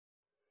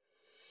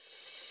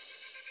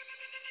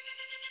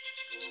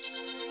No.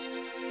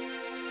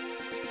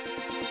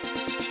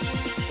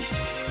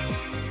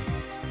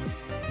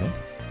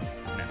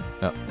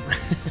 Are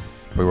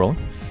we rolling?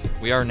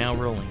 We are now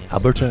rolling. Yes.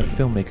 Alberta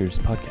Filmmakers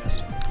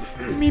Podcast.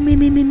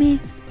 Me.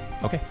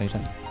 Okay,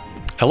 anytime.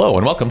 Hello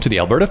and welcome to the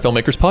Alberta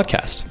Filmmakers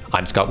Podcast.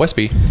 I'm Scott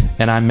Westby.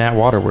 And I'm Matt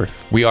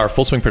Waterworth. We are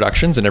Full Swing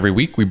Productions, and every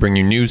week we bring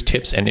you news,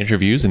 tips, and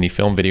interviews in the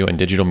film, video, and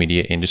digital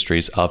media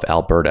industries of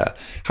Alberta.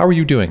 How are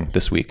you doing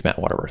this week, Matt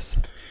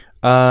Waterworth?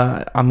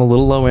 I'm a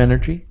little low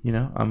energy. You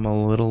know, I'm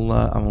a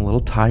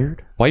little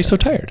tired. Why are you so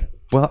tired?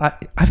 Well,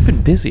 I've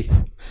been busy.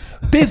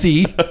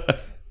 Busy?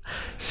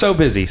 So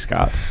busy,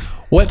 Scott.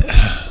 What?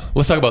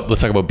 Let's talk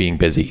about being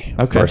busy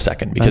for a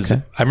second, because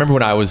I remember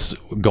when I was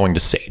going to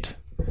SAIT,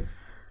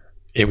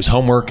 it was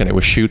homework and it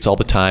was shoots all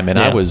the time, and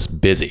I was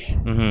busy.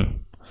 Mm-hmm.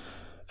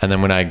 And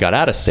then when I got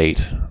out of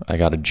SAIT, I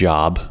got a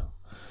job,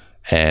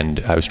 and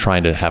I was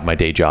trying to have my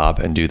day job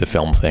and do the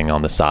film thing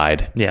on the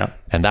side. Yeah,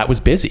 and that was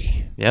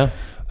busy. Yeah.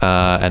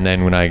 And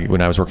then when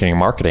I was working in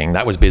marketing,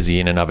 that was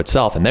busy in and of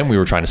itself. And then we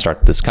were trying to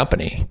start this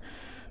company,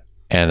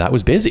 and that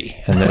was busy.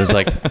 And it was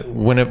like,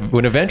 when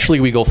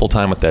eventually we go full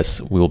time with this,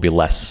 we will be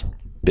less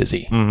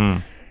busy. Mm-hmm.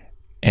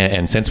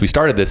 And since we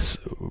started this,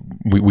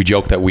 we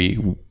joke that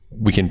we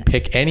can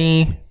pick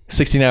any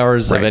 16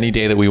 hours of any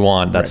day that we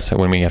want. That's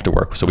when we have to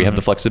work. So we have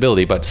the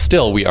flexibility, but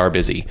still we are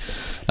busy.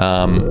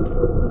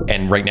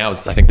 And right now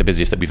is, I think, the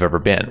busiest that we've ever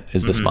been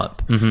is this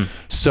month. Mm-hmm.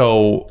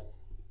 So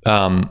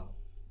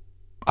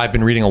I've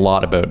been reading a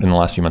lot in the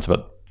last few months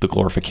about the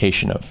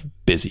glorification of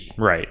busy.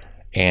 Right.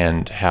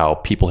 And how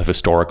people have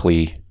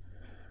historically,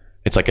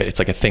 it's like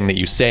a thing that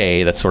you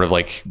say that's sort of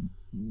like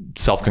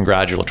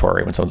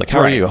self-congratulatory when someone's like, how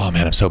are you? Oh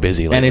man, I'm so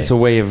busy lately. And it's a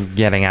way of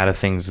getting out of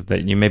things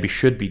that you maybe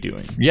should be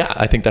doing. Yeah,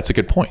 I think that's a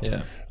good point.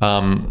 Yeah.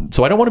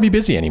 So I don't want to be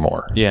busy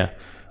anymore. Yeah.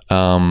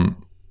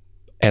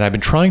 And I've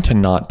been trying to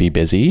not be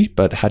busy,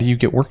 but how do you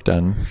get work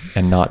done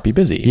and not be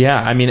busy?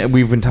 Yeah, I mean,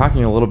 we've been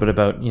talking a little bit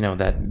about, you know,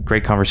 that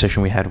great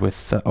conversation we had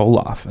with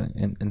Olaf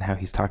and how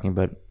he's talking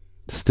about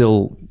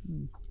still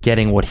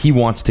getting what he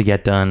wants to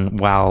get done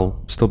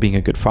while still being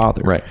a good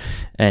father. Right.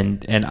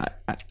 And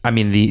I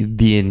mean,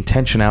 the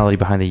intentionality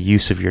behind the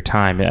use of your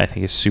time, I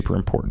think, is super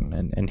important.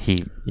 And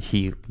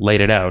he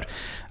laid it out.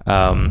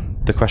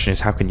 The question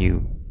is, how can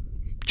you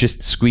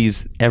just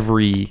squeeze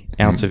every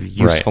ounce of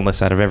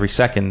usefulness out of every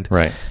second,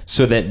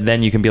 so that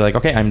then you can be like,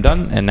 okay, I'm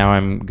done, and now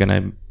I'm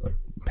gonna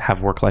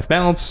have work-life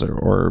balance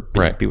or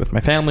be with my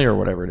family or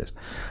whatever it is.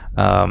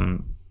 I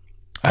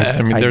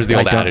mean, there's the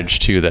old adage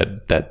too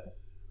that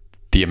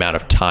the amount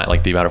of time,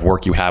 like the amount of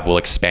work you have, will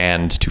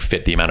expand to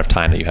fit the amount of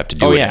time that you have to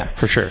do. Oh yeah,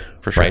 for sure.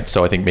 Right.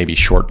 So I think maybe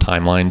short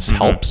timelines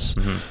helps.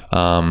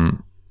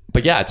 Mm-hmm.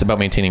 But yeah, it's about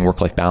maintaining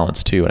work-life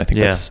balance too. And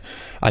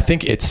I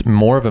think it's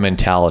more of a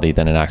mentality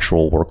than an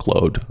actual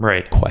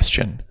workload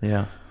question.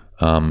 Yeah.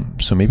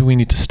 So maybe we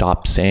need to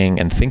stop saying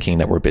and thinking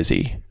that we're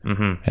busy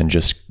and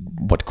just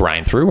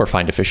grind through or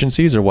find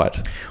efficiencies or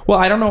what? Well,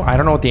 I don't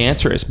know what the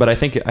answer is, but I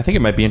think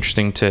it might be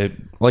interesting to,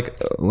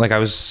 like I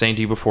was saying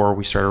to you before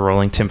we started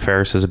rolling, Tim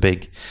Ferriss is a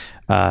big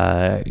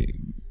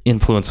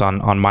influence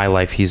on my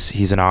life.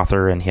 He's an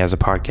author and he has a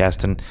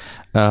podcast, and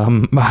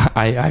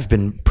I've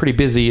been pretty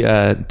busy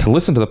to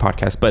listen to the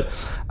podcast, but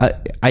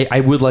I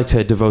would like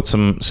to devote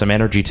some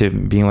energy to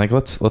being like,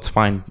 let's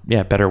find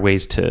better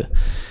ways to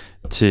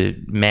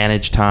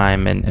manage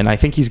time, and I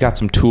think he's got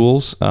some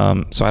tools.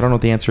 So I don't know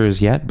what the answer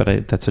is yet,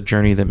 but that's a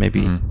journey that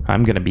maybe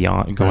I'm going to be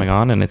going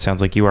on, and it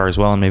sounds like you are as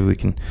well, and maybe we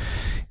can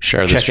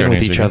check in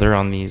with each other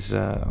on these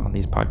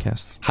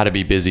podcasts. How to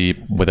be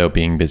busy without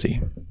being busy.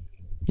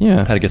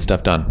 Yeah. How to get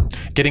stuff done.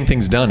 Getting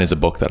Things Done is a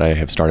book that I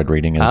have started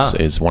reading.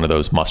 Is one of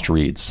those must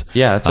reads.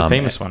 Yeah, it's a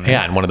famous one. Right?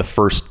 Yeah, and one of the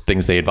first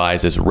things they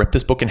advise is rip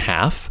this book in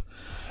half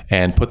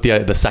and put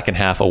the second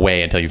half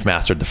away until you've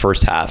mastered the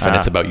first half. And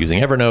it's about using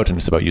Evernote, and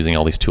it's about using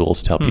all these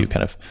tools to help you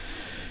kind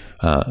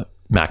of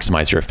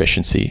maximize your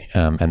efficiency.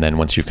 And then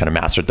once you've kind of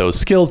mastered those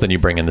skills, then you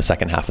bring in the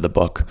second half of the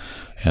book.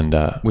 And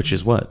which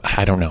is what?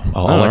 I don't know.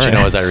 I'll let you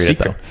know as I read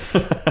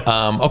it,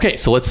 though. Okay,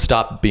 so let's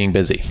stop being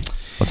busy.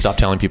 Let's stop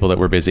telling people that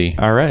we're busy.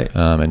 All right.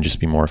 And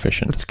just be more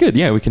efficient. It's good.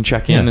 Yeah, we can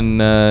check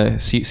in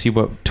and see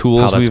what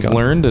tools we've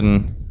learned,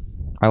 and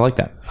I like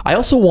that. I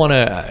also want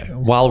to,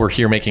 while we're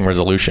here making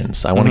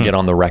resolutions, I want to get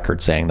on the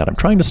record saying that I'm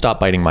trying to stop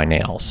biting my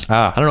nails.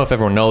 I don't know if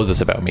everyone knows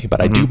this about me, but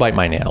I do bite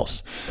my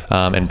nails.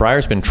 And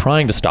Briar's been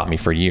trying to stop me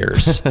for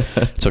years.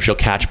 So she'll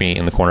catch me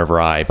in the corner of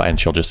her eye,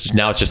 and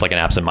now it's just like an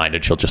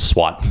absent-minded, she'll just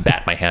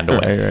bat my hand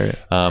away.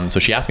 Right. So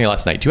she asked me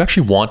last night, do you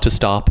actually want to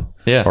stop?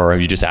 Yeah. Or have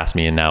you just asked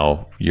me and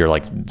now you're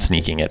like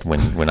sneaking it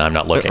when I'm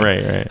not looking?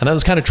 Right. And that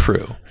was kind of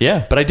true.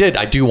 Yeah. But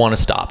I do want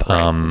to stop.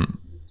 Right.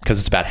 Because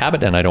it's a bad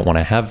habit and I don't want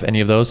to have any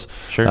of those.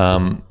 Sure.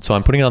 So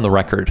I'm putting it on the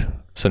record.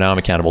 So now I'm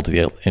accountable to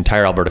the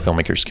entire Alberta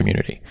filmmakers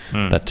community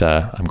that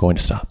I'm going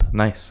to stop.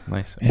 Nice.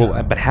 Yeah.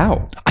 Well, but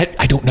how?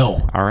 I don't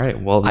know. All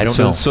right. Well, I don't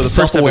know. So the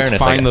first step is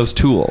find those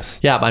tools.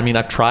 Yeah. I mean,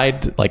 I've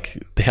tried,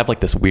 they have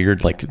this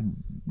weird,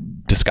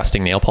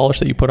 disgusting nail polish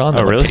that you put on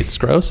that really tastes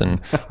gross,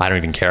 and I don't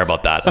even care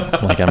about that.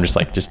 I'm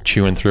just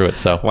chewing through it.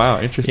 So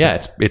wow, interesting.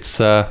 Yeah, it's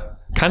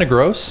kind of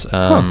gross.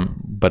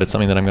 but it's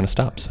something that I'm going to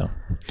stop.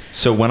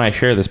 So when I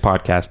share this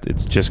podcast,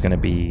 it's just going to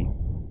be,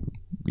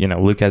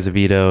 Luke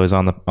Azevedo is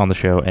on the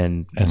show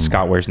and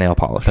Scott wears nail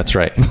polish. That's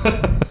right.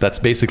 That's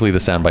basically the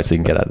sound bites you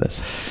can get out of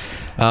this.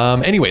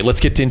 Anyway, let's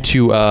get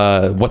into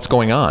what's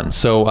going on.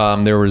 So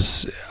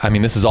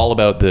this is all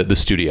about the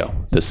studio,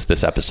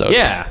 this episode.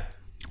 Yeah.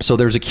 So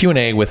there's a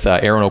Q&A with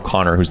Aaron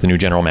O'Connor, who's the new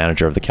general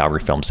manager of the Calgary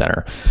Film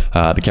Center.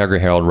 The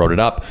Calgary Herald wrote it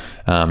up,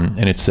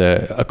 and it's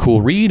a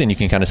cool read, and you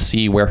can kind of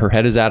see where her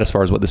head is at as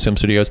far as what this film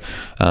studio is,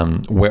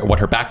 what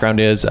her background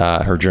is,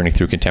 her journey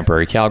through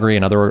contemporary Calgary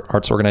and other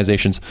arts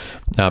organizations.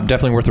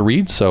 Definitely worth a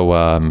read,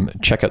 so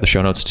check out the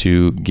show notes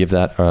to give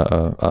that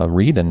a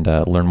read and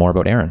learn more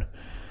about Aaron.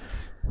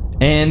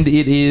 And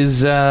it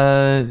is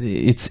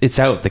it's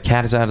out. The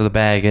cat is out of the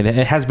bag, and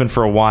it has been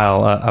for a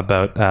while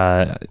about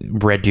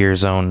Red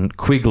Deer's own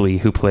Quigley,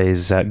 who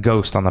plays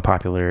Ghost on the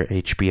popular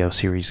HBO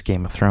series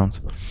Game of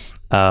Thrones.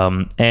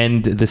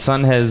 And the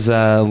Sun has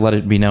let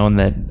it be known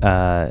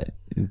that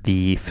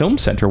the film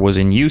center was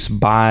in use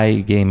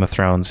by Game of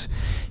Thrones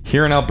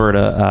here in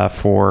Alberta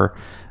for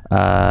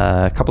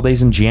a couple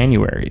days in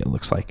January. It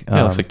looks like. It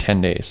looks like 10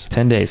 days.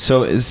 10 days.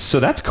 So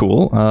that's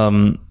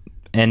cool.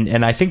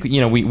 And I think,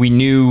 we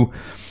knew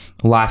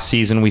last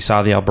season we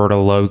saw the Alberta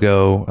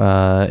logo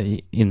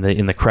in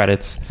the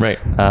credits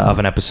of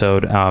an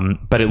episode,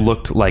 but it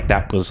looked like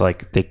that was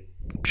like they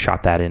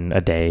shot that in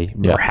a day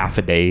or half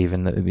a day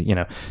even.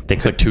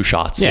 It's like 2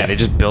 shots. Yeah, they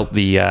just built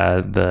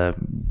the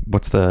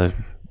what's the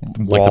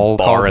like wall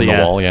the bar in the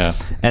wall,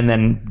 and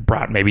then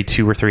brought maybe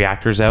 2 or 3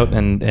 actors out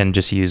and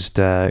just used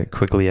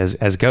Quigley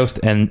as Ghost,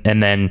 and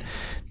then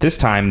this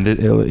time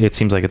it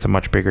seems like it's a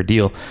much bigger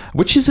deal,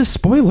 which is a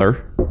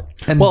spoiler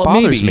and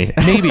bothers me.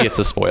 Maybe it's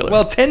a spoiler.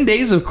 Well, 10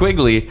 days of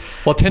Quigley.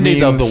 Well, 10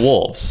 days of the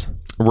wolves.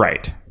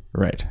 Right.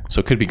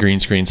 So it could be green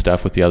screen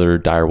stuff with the other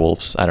dire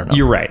wolves. I don't know.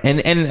 You're right,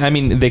 and I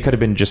mean they could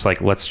have been just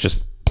like, let's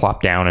just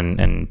plop down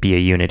and be a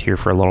unit here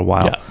for a little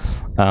while.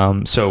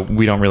 Yeah. So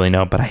we don't really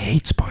know, but I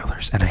hate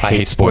spoilers, and I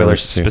hate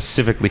spoilers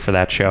specifically for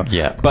that show.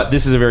 Yeah. But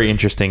this is a very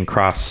interesting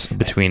cross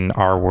between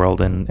our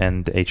world and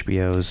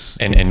HBO's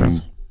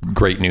and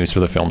great news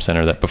for the film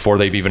center that before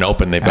they've even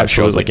opened, they've got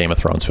shows like Game of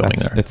Thrones filming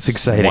there. It's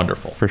exciting.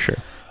 Wonderful. For sure.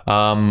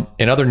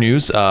 In other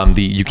news, the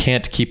You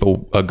Can't Keep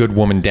a Good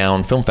Woman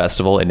Down Film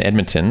Festival in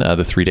Edmonton,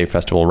 the 3-day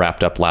festival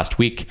wrapped up last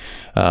week.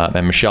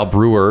 And Michelle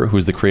Brewer,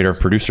 who's the creator and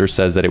producer,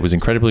 says that it was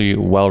incredibly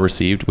well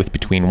received with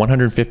between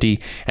 150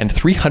 and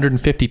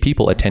 350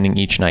 people attending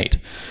each night.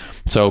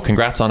 So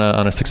congrats on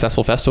a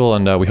successful festival,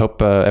 and we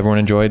hope everyone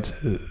enjoyed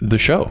the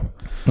show.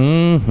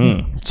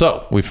 Mm-hmm.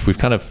 So we've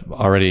kind of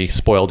already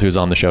spoiled who's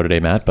on the show today,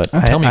 Matt, but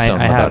tell me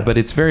something about it. But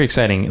it's very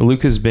exciting.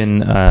 Luke has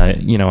been,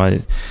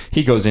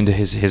 he goes into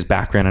his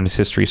background and his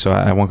history, so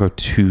I won't go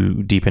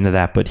too deep into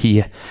that, but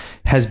he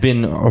has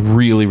been a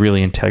really,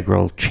 really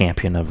integral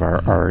champion of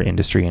our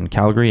industry in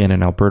Calgary and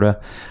in Alberta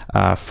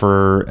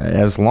for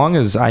as long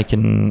as I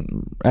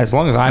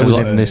was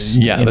in this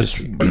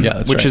industry,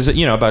 which is,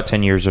 about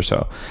 10 years or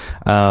so.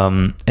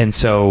 And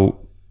so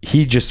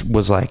he just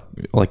was like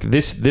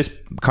this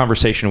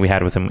conversation we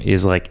had with him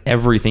is like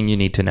everything you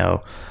need to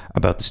know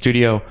about the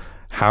studio,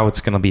 how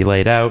it's going to be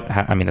laid out.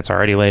 It's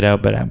already laid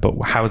out, but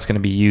how it's going to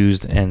be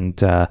used, and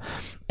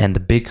the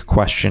big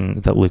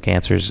question that Luke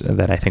answers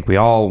that I think we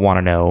all want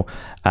to know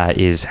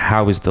is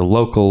how is the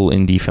local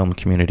indie film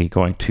community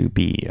going to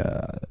be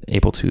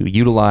able to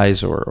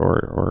utilize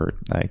or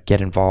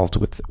get involved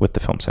with the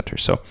film center.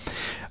 So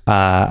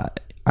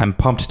I'm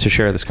pumped to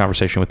share this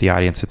conversation with the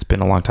audience. It's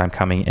been a long time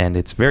coming, and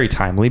it's very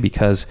timely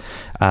because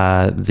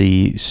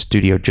the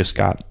studio just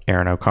got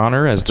Aaron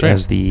O'Connor as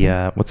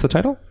the what's the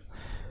title?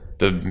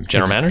 The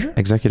general manager?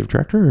 Executive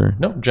director? Or?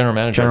 No, general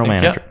manager. General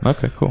manager. Yeah.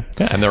 Okay, cool.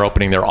 Yeah, and they're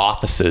opening their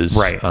offices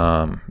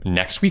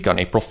next week on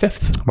April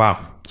 5th.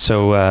 Wow.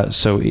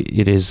 So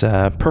it is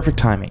perfect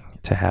timing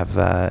to have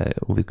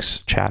Luke's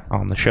chat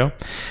on the show.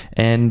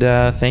 And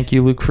thank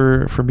you, Luke,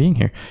 for being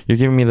here. You're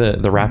giving me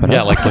the wrap it up.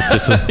 Yeah, like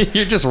just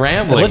you're just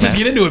rambling. Let's just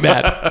get into it,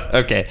 Matt.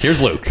 Okay. Here's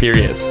Luke. Here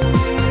he is.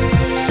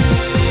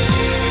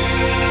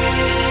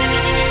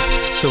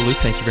 So, Luke,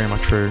 thank you very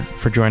much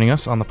for joining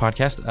us on the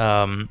podcast.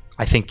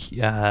 I think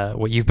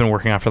what you've been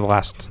working on for the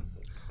last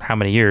how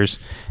many years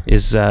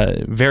is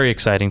very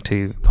exciting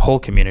to the whole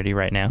community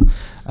right now.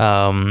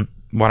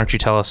 Why don't you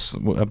tell us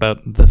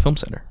about the Film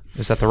Center?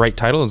 Is that the right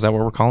title? Is that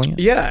what we're calling it?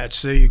 Yeah,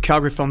 it's the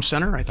Calgary Film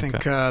Center. I think,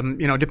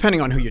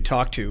 depending on who you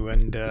talk to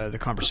and the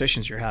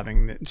conversations you're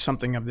having,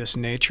 something of this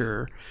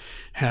nature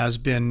has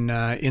been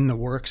in the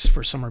works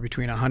for somewhere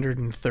between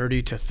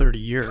 130 to 30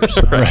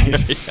 years.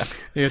 Right. Yeah.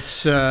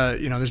 It's,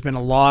 there's been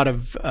a lot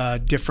of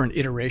different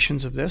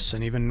iterations of this,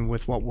 and even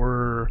with what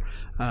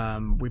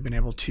we've been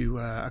able to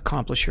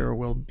accomplish here, or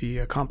will be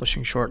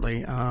accomplishing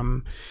shortly,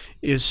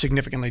 is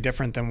significantly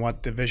different than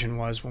what the vision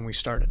was when we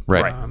started.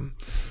 Right.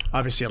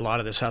 Obviously, a lot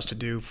of this has to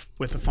do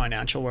with the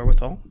financial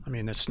wherewithal. I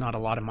mean, it's not a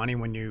lot of money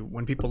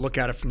when people look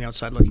at it from the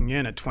outside looking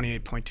in at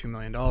 $28.2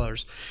 million.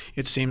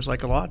 It seems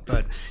like a lot,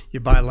 but you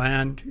buy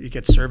land, you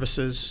get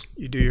services,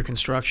 you do your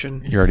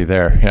construction. You're already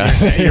there.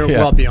 Yeah. You're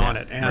well beyond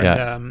it.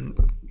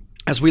 And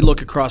as we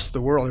look across the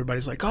world,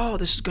 everybody's like, oh,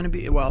 this is going to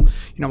be, well,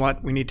 you know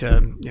what, we need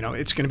to,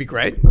 it's going to be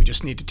great. We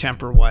just need to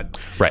temper what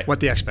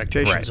the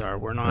expectations are.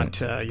 We're not,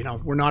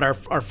 we're not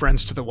our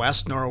friends to the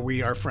west, nor are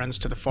we our friends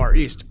to the far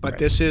east. But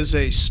this is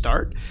a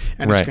start,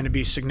 and it's going to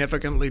be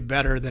significantly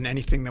better than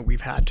anything that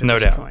we've had to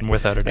this point.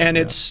 Without a doubt. And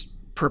it's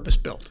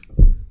purpose-built.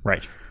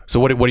 Right. So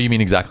what do you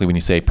mean exactly when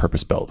you say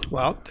purpose-built?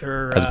 Well,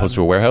 they're as opposed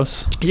to a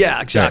warehouse?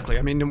 Yeah, exactly.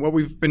 I mean, what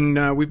we've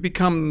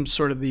become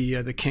sort of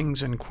the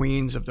kings and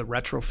queens of the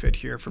retrofit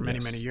here for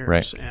many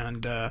years,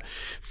 and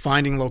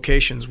finding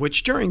locations,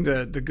 which during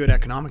the good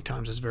economic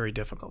times is very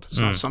difficult. It's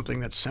not something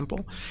that's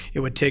simple.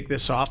 It would take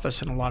this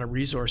office and a lot of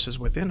resources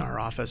within our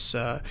office,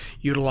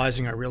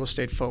 utilizing our real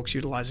estate folks,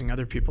 utilizing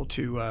other people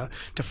to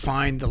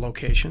find the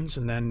locations,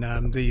 and then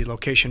the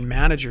location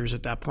managers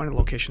at that point, the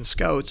location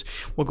scouts,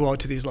 will go out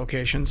to these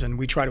locations, and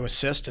we try to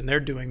assist, and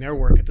they're doing their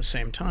work at the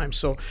same time.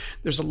 So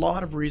there's a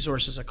lot of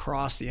resources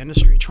across the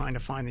industry trying to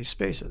find these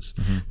spaces.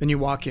 Then you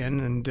walk in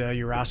and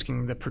you're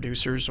asking the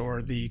producers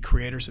or the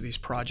creators of these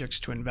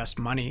projects to invest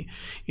money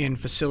in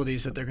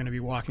facilities that they're going to be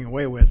walking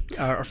away with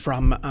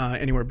from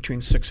anywhere between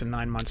 6 and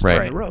 9 months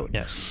down the road.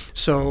 Yes.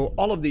 So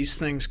all of these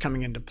things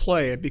coming into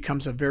play, it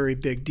becomes a very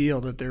big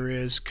deal that there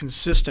is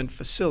consistent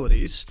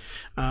facilities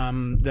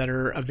that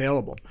are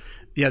available.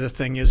 The other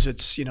thing is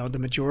it's, the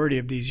majority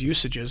of these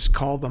usages,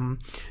 call them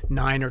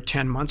 9 or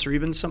 10 months or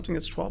even something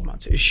that's 12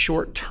 months, is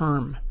short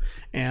term.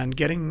 And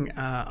getting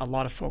a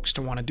lot of folks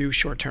to want to do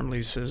short-term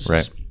leases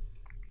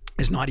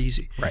is not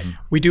easy. Right.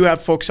 We do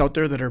have folks out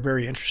there that are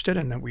very interested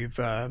and that we've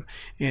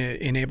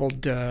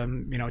enabled,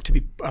 to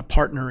be a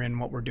partner in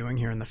what we're doing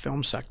here in the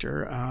film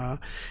sector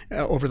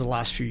over the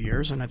last few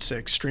years, and it's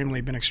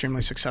been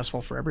extremely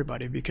successful for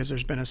everybody because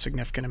there's been a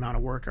significant amount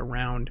of work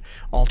around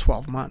all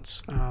 12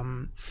 months.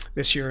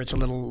 This year it's a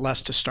little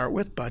less to start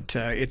with, but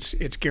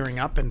it's gearing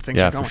up and things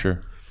are going. Yeah, for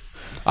sure.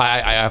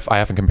 I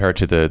often compare it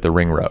to the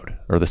Ring Road,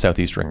 or the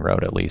Southeast Ring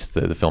Road, at least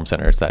the film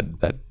center. It's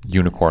that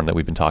unicorn that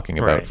we've been talking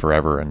about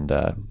forever, and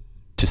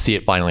to see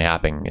it finally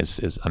happening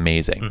is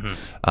amazing.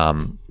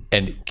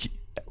 And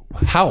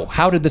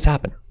how did this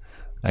happen?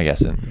 I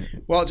guess.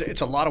 Well,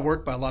 it's a lot of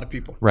work by a lot of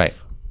people. Right.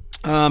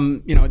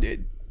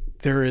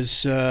 There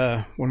is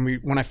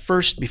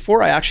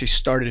before I actually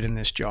started in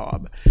this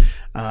job,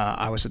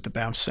 I was at the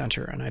Banff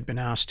Center, and I'd been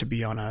asked to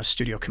be on a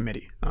studio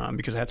committee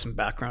because I had some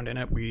background in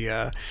it.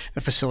 The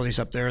facilities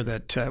up there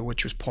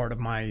which was part of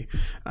my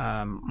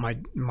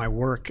my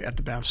work at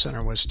the Banff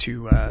Center was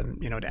to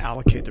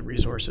allocate the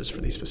resources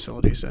for these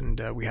facilities, and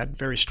we had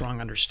very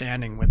strong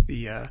understanding with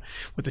the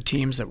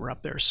teams that were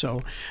up there.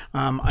 So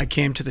I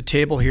came to the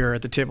table here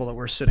at the table that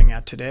we're sitting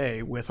at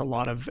today with a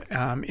lot of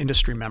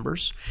industry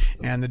members,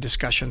 and the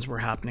discussions were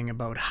happening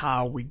about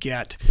how we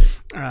get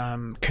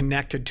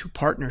connected to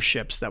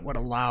partnerships that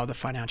would allow the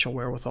financial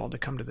wherewithal to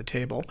come to the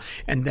table.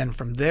 And then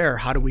from there,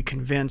 how do we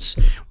convince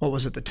what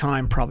was at the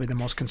time probably the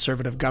most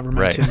conservative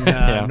government in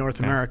North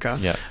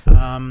America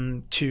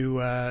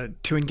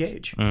to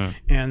engage?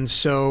 And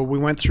so we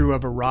went through a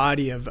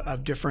variety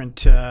of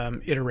different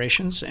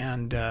iterations,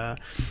 and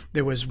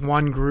there was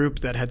one group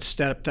that had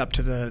stepped up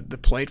to the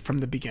plate from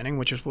the beginning,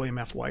 which was William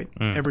F. White.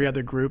 Every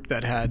other group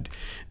that had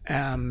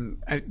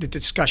the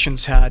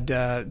discussions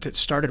that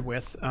started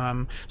with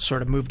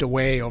sort of moved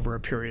away over a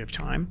period of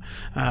time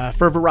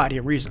for a variety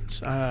of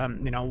reasons.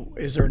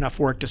 Is there enough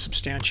work to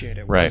substantiate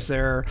it? Right. Was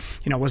there,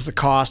 was the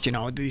cost?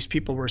 These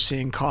people were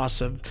seeing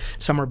costs of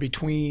somewhere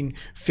between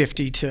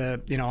 $50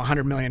 to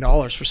 $100 million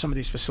for some of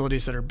these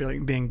facilities that are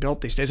being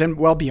built these days, and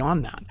well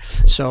beyond that.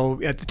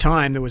 So at the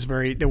time, there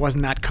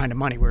wasn't that kind of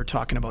money. We were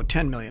talking about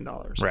 $10 million.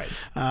 Right.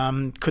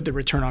 Could the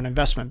return on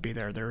investment be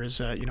there? There is,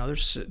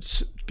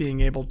 there's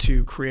being able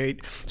to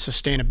create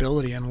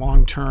sustainability and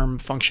long-term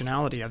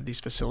functionality of these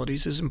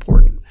facilities is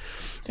important.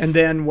 And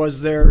then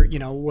was there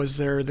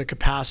the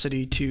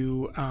capacity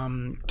to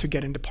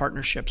get into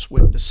partnerships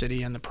with the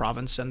city and the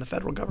province and the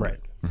federal government?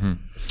 Right. Mm-hmm.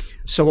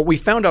 So what we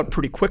found out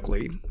pretty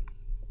quickly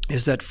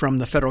is that from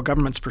the federal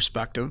government's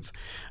perspective,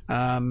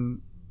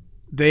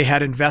 they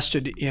had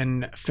invested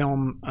in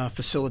film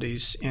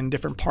facilities in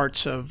different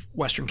parts of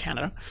Western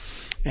Canada,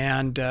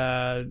 and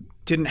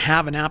didn't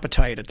have an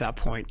appetite at that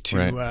point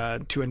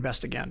to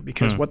invest again,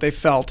 because what they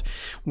felt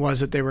was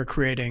that they were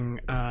creating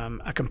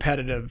a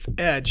competitive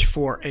edge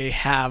for a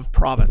have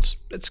province.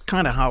 That's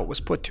kind of how it was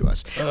put to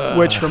us,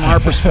 which from our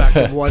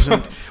perspective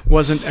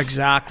wasn't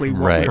exactly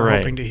what we were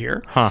hoping to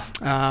hear.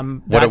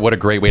 What a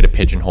great way to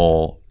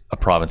pigeonhole a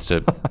province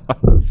to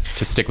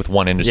stick with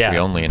one industry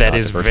only, and that not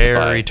is diversify.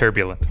 very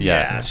turbulent.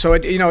 So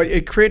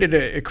it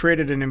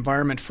created an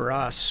environment for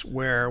us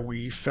where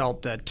we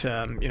felt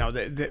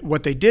that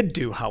what they did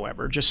do,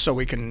 however, just so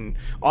we can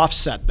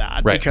offset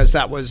that, because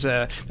that was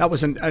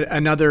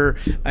another,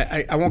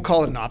 I won't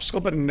call it an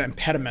obstacle, but an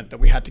impediment that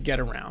we had to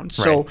get around.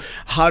 So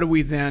how do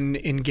we then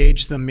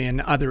engage them in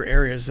other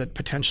areas that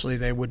potentially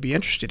they would be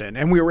interested in?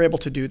 And we were able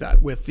to do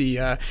that with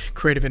the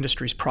Creative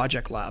Industries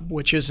Project Lab,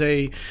 which is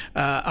a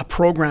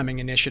programming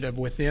initiative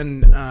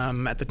within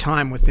at the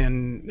time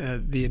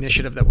within the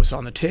initiative that was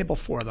on the table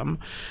for them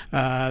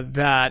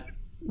that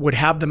would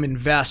have them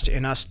invest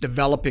in us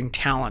developing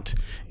talent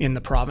in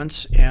the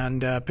province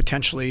and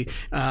potentially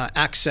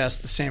access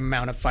the same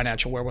amount of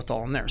financial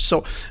wherewithal in there.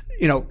 So,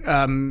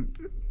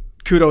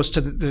 kudos to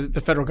the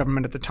federal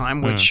government at the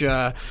time, which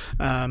has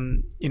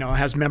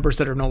members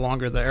that are no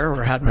longer there,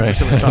 or had members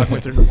that we're talking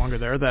with that are no longer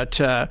there,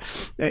 that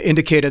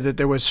indicated that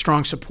there was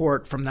strong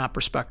support from that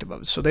perspective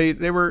of it. So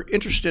they were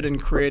interested in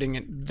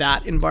creating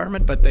that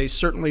environment, but they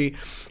certainly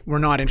were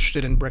not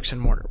interested in bricks and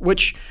mortar,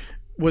 which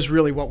was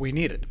really what we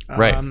needed.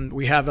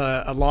 We have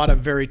a lot of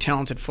very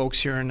talented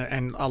folks here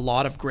and a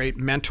lot of great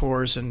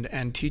mentors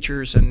and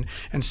teachers and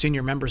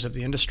senior members of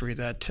the industry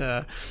that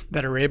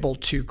are able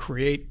to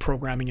create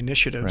programming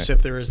initiatives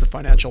if there is the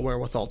financial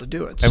wherewithal to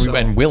do it.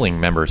 And willing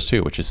members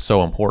too, which is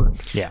so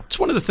important. Yeah. It's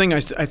one of the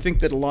things I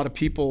think that a lot of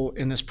people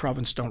in this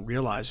province don't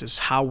realize is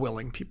how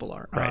willing people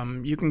are.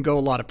 You can go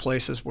a lot of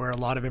places where a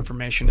lot of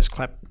information is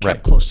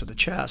kept close to the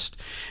chest.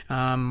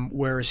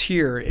 Whereas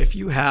here, if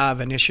you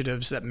have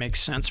initiatives that make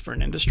sense for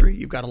an industry,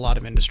 you've got a lot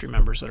of industry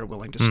members that are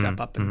willing to step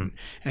up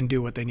and do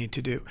what they need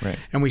to do.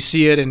 And we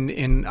see it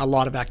in a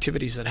lot of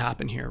activities that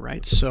happen here,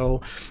 right?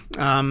 So,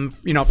 from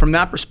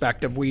that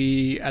perspective,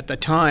 we at the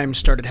time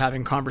started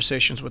having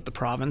conversations with the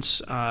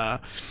province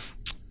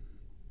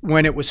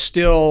when it was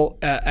still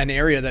an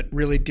area that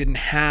really didn't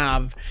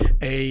have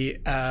a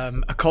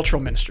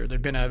cultural minister.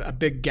 There'd been a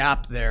big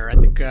gap there. I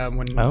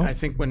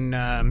think when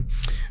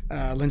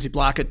Lindsay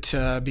Blackett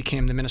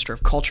became the Minister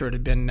of Culture, it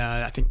had been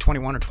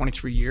 21 or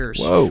 23 years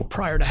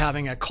prior to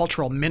having a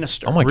cultural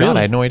minister. Oh my God,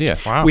 I had no idea.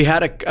 Wow. We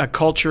had a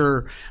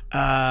culture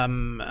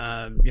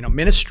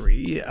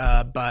ministry,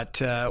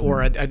 but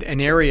or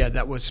an area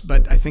that was.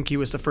 But I think he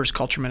was the first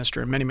culture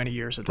minister in many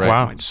years at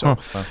that point. So,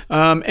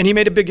 and he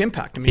made a big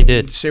impact. I mean, he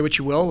did. Say what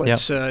you will.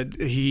 It's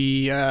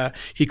he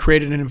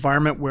created an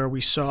environment where we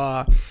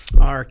saw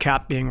our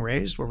cap being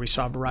raised, where we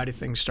saw a variety of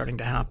things starting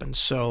to happen.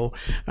 So,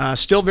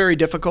 still very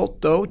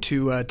difficult though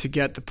to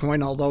get the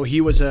point. Although he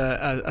was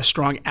a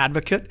strong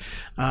advocate.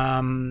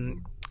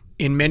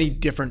 In many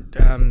different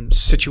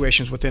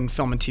situations within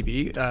film and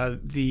TV,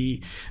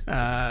 the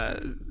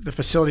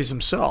facilities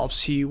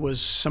themselves, he was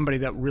somebody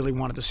that really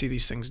wanted to see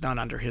these things done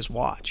under his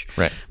watch.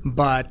 Right.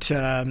 But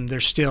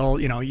there's still,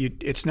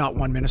 it's not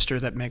one minister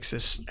that makes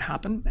this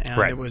happen, and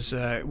it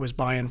was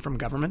buy-in from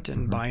government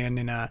and buy-in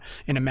in a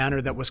manner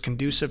that was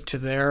conducive to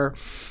their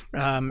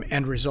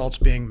end results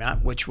being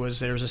met, which was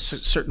there's a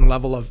certain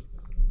level of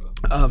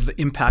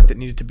impact that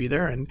needed to be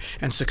there and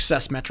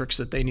success metrics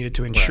that they needed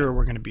to ensure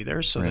were going to be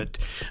there so that,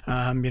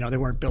 they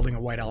weren't building a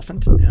white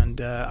elephant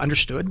and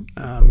understood.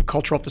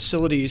 Cultural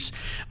facilities,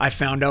 I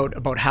found out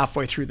about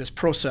halfway through this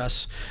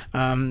process,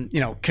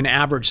 can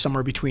average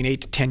somewhere between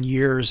 8 to 10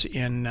 years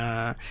in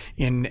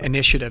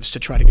initiatives to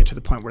try to get to the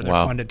point where they're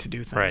funded to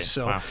do things.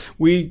 So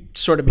we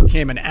sort of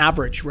became an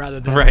average rather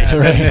than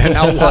an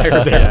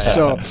outlier there.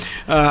 So,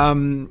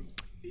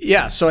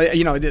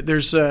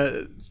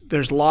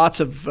 there's lots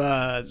of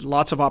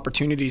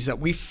opportunities that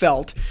we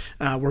felt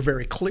were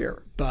very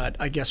clear, but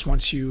I guess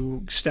once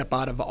you step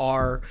out of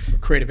our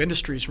creative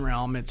industries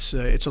realm, it's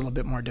a little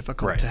bit more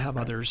difficult to have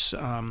others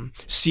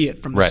see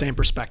it from the same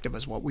perspective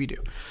as what we do.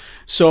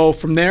 So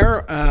from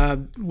there,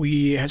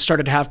 we had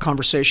started to have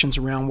conversations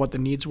around what the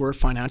needs were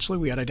financially.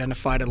 We had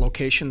identified a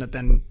location that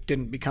then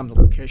didn't become the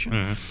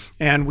location,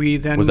 and we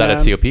then was that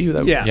at COP?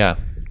 Yeah,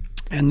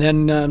 and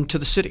then to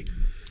the city.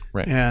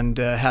 Right. And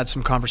had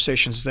some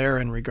conversations there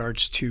in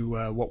regards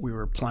to what we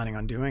were planning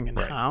on doing and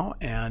how.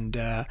 And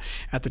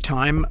at the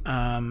time,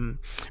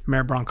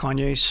 Mayor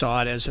Bronconnier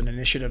saw it as an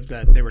initiative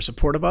that they were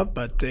supportive of,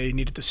 but they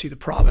needed to see the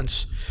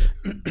province,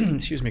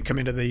 come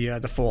into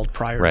the fold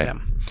prior to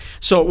them.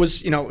 So it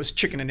was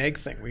chicken and egg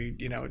thing. We,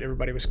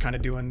 everybody was kind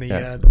of doing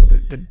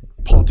the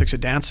politics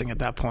of dancing at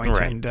that point.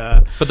 Right. And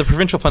but the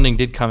provincial funding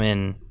did come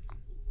in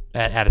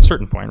at a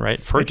certain point,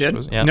 right? First, it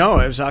did? No,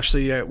 it was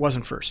actually it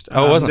wasn't first.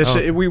 Oh, it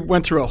wasn't. We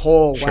went through a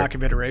whole whack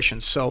of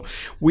iterations. So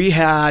we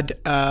had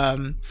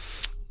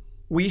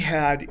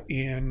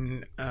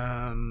in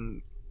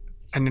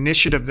an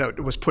initiative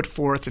that was put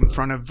forth in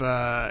front of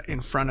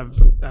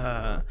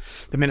the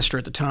minister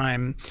at the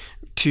time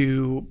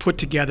to put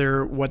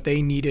together what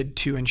they needed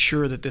to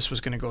ensure that this was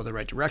going to go the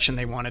right direction.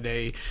 They wanted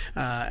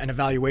an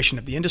evaluation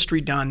of the industry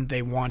done.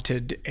 They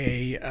wanted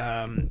a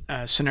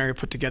scenario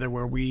put together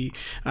where we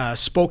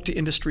spoke to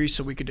industry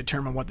so we could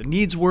determine what the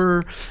needs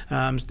were.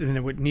 Then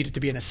there needed to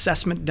be an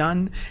assessment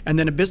done, and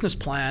then a business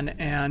plan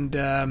and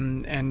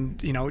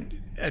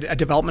a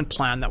development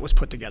plan that was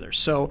put together.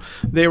 So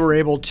they were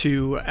able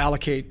to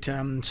allocate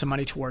some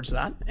money towards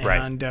that,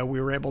 and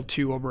we were able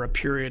to, over a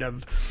period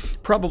of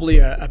probably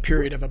a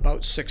period of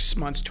about 6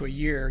 months to a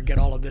year, get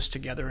all of this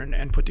together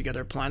and put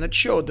together a plan that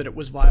showed that it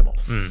was viable.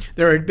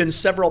 There had been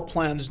several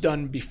plans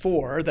done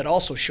before that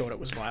also showed it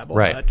was viable,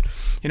 but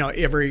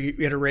every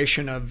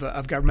iteration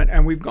of government,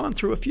 and we've gone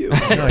through a few,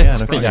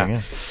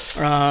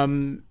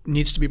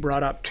 needs to be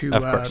brought up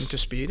to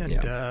speed,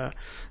 and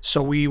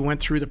so we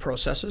went through the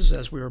processes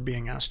as we were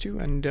being asked to,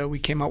 and we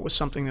came out with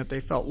something that they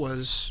felt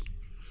was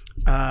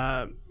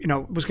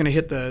was going to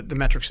hit the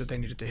metrics that they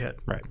needed to hit.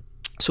 Right.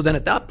 So then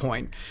at that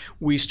point,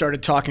 we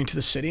started talking to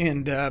the city,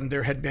 and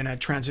there had been a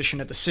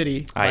transition at the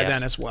city by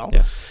then as well.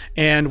 Yes.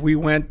 And we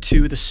went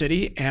to the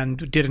city and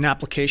did an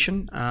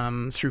application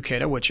through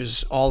CADA, which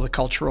is all the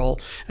cultural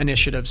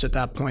initiatives at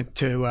that point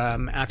to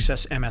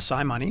access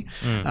MSI money.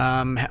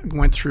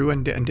 Went through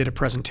and did a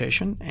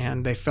presentation,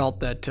 and they felt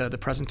that the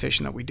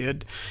presentation that we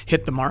did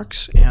hit the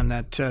marks, and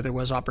that there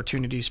was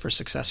opportunities for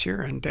success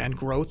here and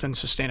growth and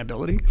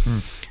sustainability.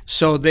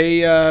 So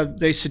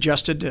they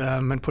suggested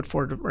and put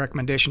forward a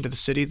recommendation to the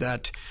city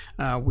that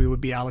we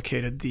would be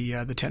allocated the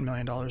 $10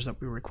 million that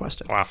we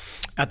requested. Wow.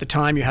 At the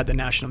time, you had the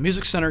National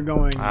Music Center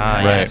going,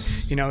 Right.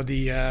 you know,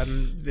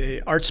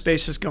 the art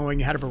spaces going.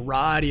 You had a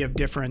variety of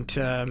different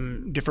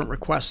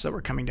requests that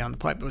were coming down the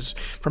pipe. It was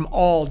from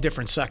all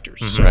different sectors.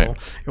 So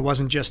it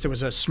wasn't just, it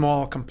was a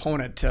small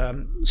component,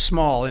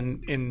 small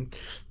in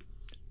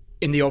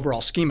the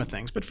overall scheme of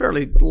things, but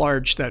fairly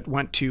large, that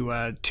went to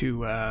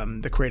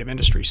the creative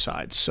industry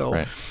side.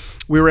 So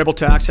we were able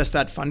to access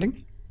that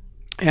funding.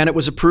 And it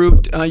was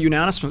approved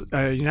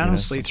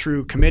unanimously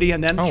through committee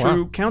and then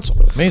through council.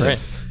 Amazing. Right.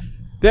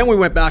 Then we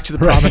went back to the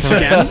province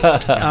again.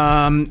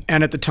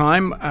 And at the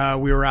time,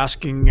 we were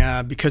asking,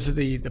 because of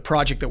the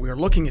project that we were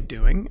looking at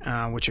doing,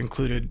 which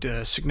included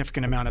a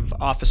significant amount of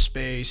office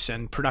space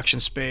and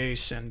production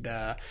space and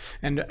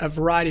a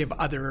variety of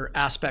other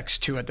aspects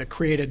to it that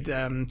created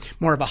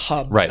more of a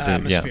hub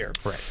atmosphere.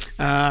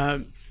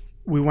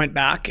 We went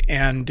back,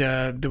 and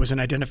there was an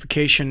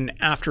identification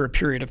after a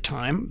period of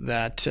time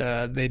that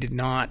they did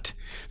not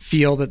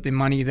feel that the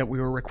money that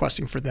we were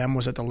requesting for them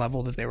was at the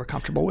level that they were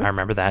comfortable with. I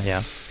remember that,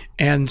 yeah.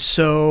 And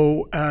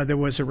so there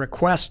was a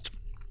request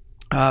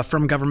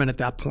from government at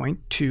that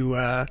point to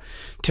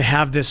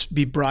have this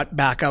be brought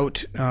back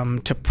out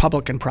to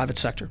public and private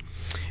sector.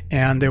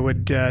 And they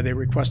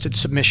requested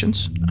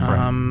submissions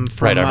from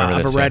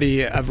a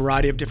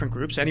variety of different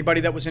groups.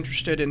 Anybody that was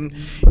interested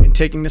in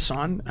taking this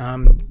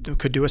on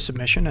could do a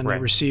submission, and they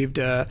received.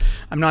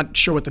 I'm not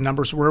sure what the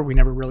numbers were. We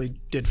never really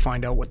did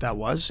find out what that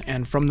was.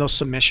 And from those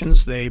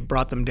submissions, they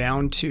brought them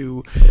down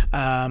to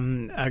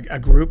a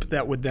group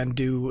that would then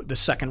do the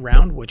second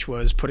round, which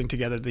was putting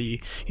together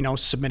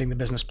submitting the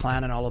business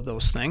plan and all of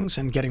those things,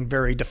 and getting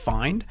very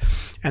defined.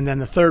 And then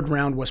the third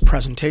round was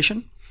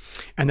presentation.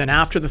 And then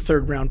after the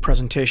third round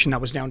presentation, that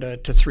was down to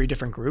three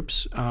different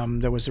groups.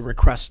 There was a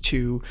request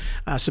to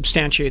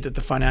substantiate that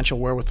the financial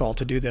wherewithal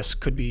to do this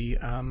could be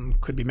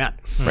met.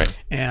 Right.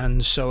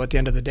 And so at the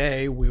end of the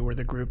day, we were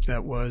the group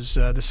that was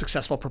the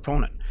successful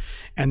proponent.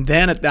 And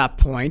then at that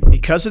point,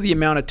 because of the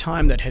amount of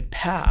time that had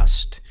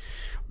passed,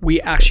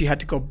 we actually had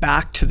to go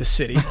back to the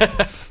city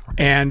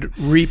and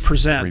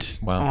represent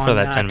on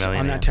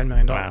that $10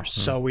 million. Wow.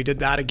 So we did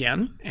that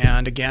again,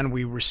 and again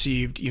we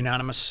received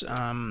unanimous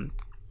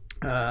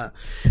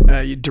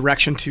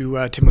direction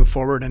to move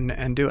forward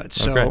and do it.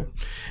 So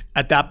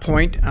at that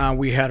point,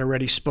 we had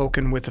already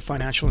spoken with the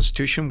financial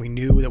institution. We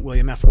knew that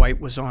William F. White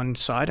was on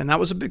side, and that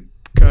was a big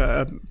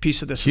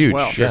piece of this as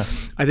well. Yeah.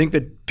 I think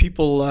that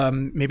people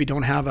maybe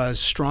don't have as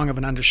strong of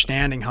an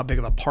understanding how big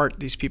of a part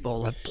these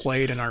people have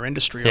played in our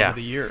industry over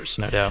the years.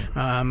 No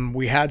doubt.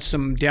 We had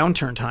some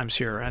downturn times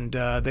here, and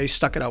they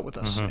stuck it out with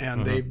us,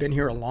 and they've been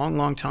here a long,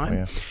 long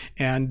time.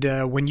 And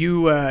when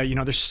you,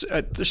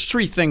 there's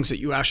three things that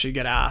you actually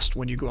get asked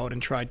when you go out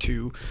and try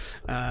to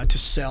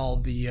sell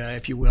the,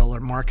 if you will, or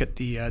market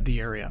the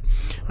area.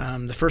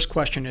 The first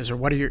question is,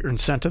 what are your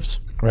incentives?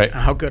 Right.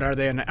 How good are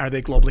they, and are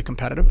they globally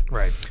competitive?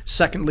 Right.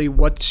 Secondly,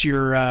 what's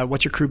your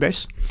crew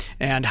base,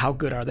 and how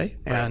good are they?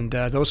 Right. And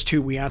those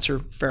two we answer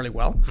fairly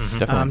well.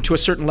 To a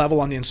certain level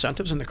on the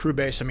incentives and the crew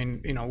base. I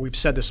mean, we've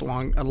said this a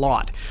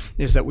lot,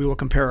 is that we will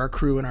compare our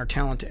crew and our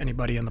talent to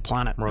anybody on the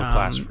planet. World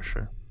class for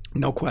sure.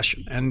 No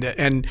question.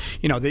 And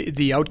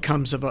the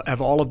outcomes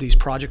of all of these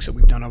projects that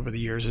we've done over the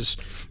years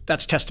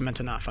that's testament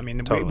enough. I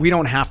mean, we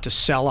don't have to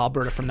sell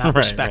Alberta from that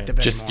perspective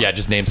anymore.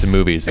 Just name some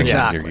movies.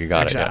 Exactly. You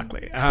got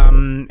exactly. it. Yeah.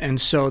 And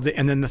so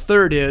then the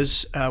third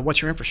is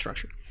what's your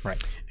infrastructure?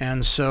 Right.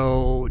 And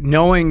so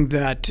knowing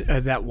that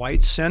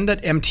White's and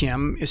that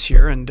MTM is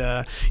here, and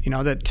that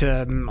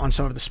on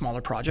some of the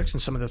smaller projects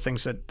and some of the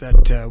things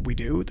that we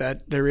do,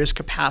 that there is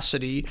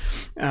capacity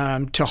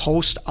to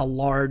host a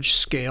large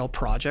scale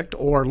project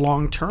or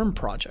long-term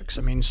projects.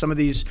 I mean, some of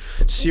these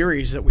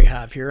series that we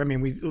have here, I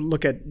mean, we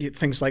look at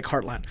things like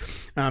Heartland,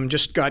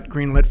 just got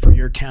greenlit for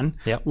year 10,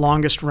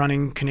 longest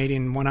running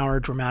Canadian 1-hour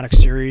dramatic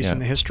series in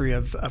the history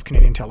of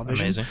Canadian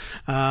television.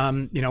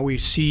 Amazing. We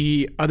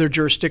see other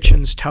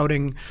jurisdictions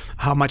touting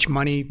how much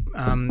money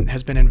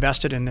has been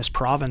invested in this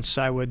province.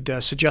 I would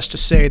suggest to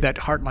say that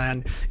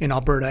Heartland in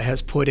Alberta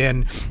has put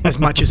in as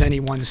much as any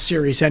one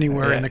series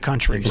anywhere in the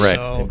country. Right.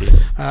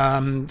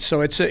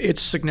 So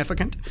it's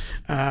significant.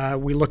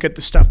 We look at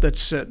the stuff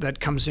that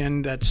comes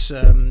in. That's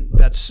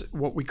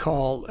what we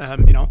call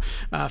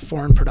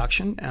foreign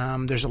production.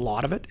 There's a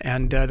lot of it,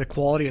 and the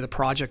quality of the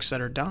projects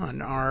that are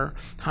done are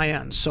high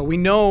end. So we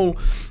know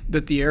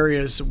that the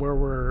areas where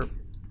we're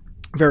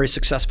very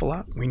successful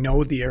at. We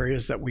know the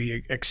areas that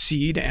we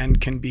exceed and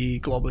can be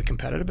globally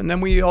competitive, and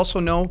then we also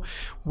know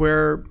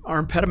where our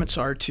impediments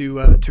are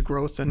to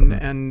growth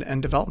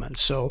and development.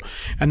 So,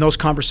 and those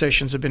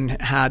conversations have been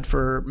had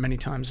for many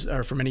times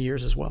or for many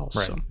years as well.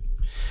 Right.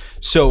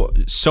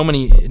 So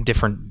many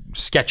different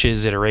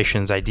sketches,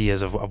 iterations,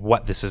 ideas of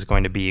what this is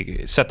going to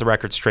be. Set the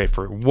record straight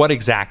for what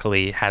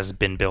exactly has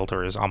been built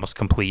or is almost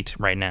complete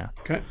right now.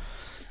 Okay.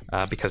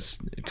 Because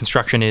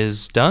construction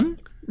is done.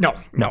 No,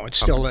 it's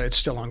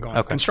still ongoing.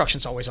 Okay.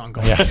 Construction's always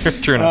ongoing. Yeah,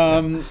 true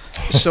enough.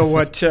 So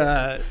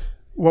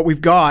what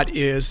we've got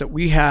is that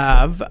we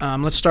have,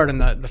 let's start in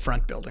the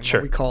front building, sure.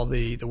 what we call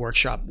the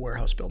workshop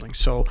warehouse building.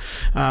 So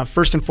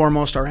first and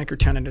foremost, our anchor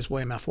tenant is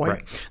William F. White.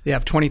 Right. They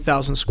have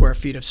 20,000 square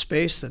feet of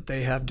space that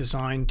they have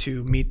designed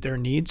to meet their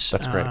needs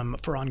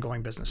for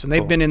ongoing business. And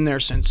they've been in there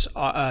since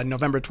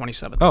November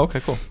 27th. Oh, okay,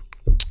 cool.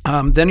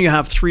 Then you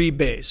have 3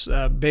 bays.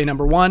 Bay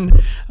number 1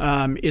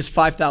 is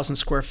 5,000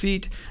 square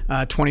feet,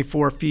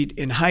 24 feet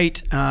in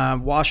height,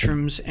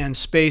 washrooms and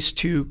space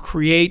to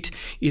create.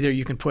 Either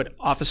you can put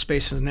office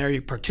spaces in there,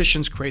 you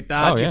partitions, create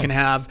that. You can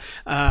have,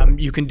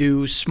 you can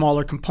do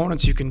smaller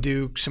components. You can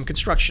do some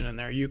construction in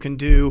there. You can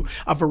do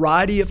a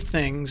variety of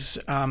things,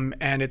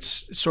 and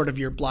it's sort of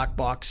your black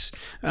box.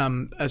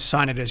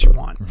 Assign it as you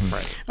want.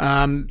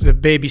 Right. The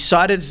bay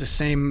beside it is the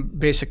same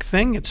basic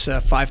thing. It's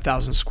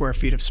 5,000 square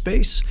feet of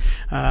space.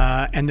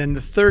 And then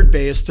the third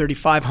bay is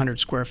 3,500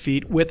 square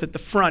feet with at the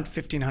front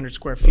 1,500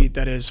 square feet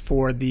that is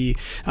for the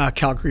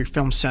Calgary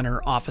Film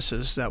Center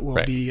offices that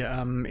will be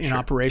in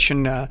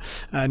operation.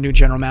 A new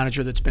general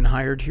manager that's been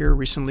hired here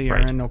recently,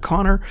 Aaron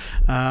O'Connor,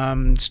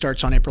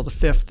 starts on April the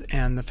 5th,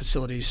 and the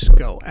facilities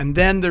go. And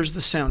then there's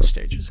the sound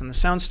stages, and the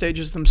sound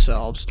stages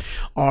themselves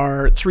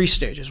are 3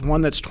 stages.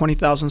 One that's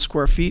 20,000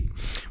 square feet,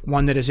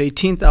 one that is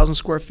 18,000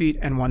 square feet,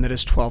 and one that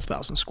is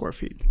 12,000 square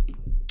feet.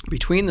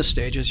 Between the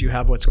stages, you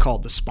have what's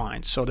called the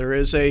spine. So there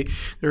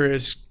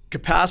is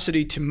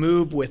capacity to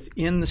move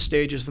within the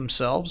stages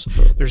themselves.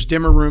 There's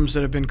dimmer rooms that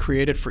have been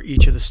created for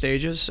each of the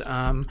stages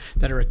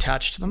that are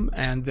attached to them,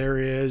 and there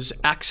is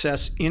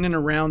access in and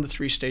around the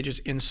 3 stages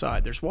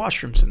inside. There's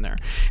washrooms in there.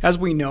 As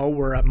we know,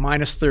 we're at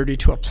minus 30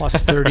 to a plus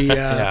 30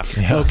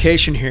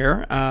 location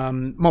here,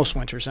 most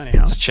winters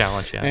anyhow. It's a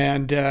challenge, yeah.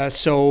 And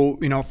so,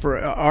 for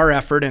our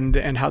effort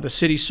and how the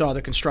city saw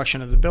the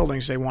construction of the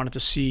buildings, they wanted to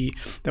see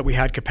that we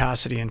had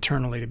capacity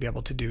internally to be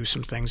able to do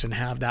some things and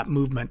have that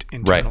movement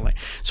internally. Right.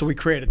 So we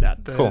created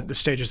that. The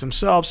stages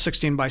themselves,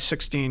 16 by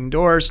 16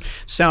 doors,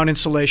 sound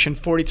insulation,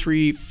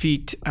 43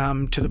 feet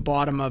to the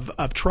bottom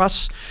of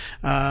truss,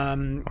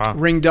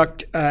 ring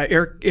duct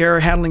air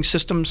handling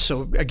systems.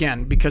 So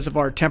again, because of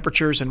our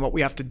temperatures and what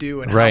we have to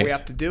do and how we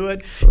have to do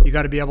it, you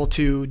got to be able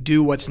to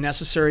do what's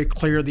necessary,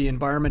 clear the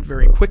environment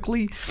very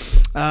quickly.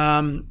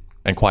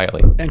 And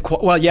quietly. And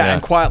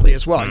quietly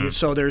as well.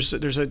 So there's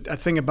a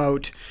thing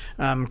about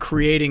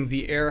creating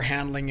the air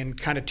handling in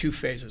kind of 2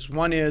 phases.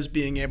 One is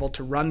being able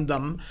to run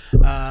them,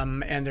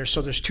 and there's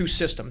 2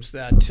 systems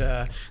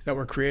that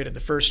were created. The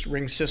first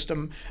ring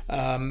system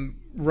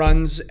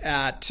runs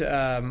at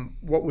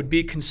what would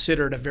be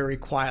considered a very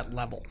quiet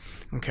level.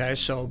 Okay,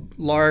 so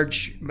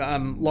large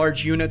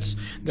units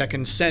that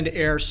can send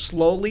air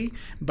slowly,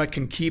 but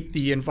can keep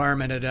the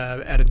environment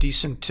at a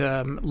decent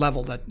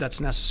level that's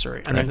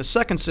necessary. And then the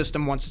second system,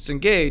 once it's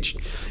engaged,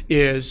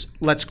 is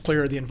let's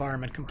clear the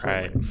environment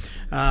completely,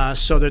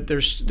 so that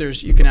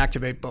there's you can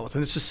activate both,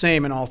 and it's the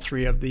same in all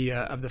 3 of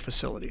the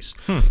facilities.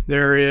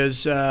 There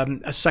is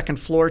a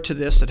second floor to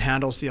this that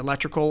handles the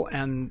electrical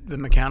and the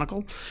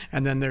mechanical,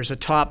 and then there's a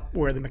top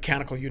where the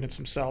mechanical units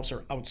themselves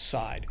are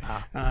outside.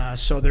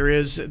 So there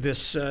is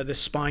this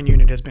spine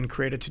unit has been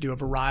created to do a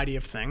variety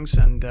of things,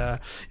 and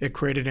it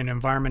created an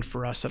environment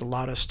for us that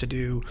allowed us to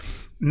do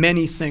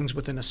many things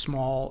within a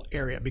small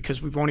area,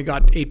 because we've only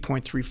got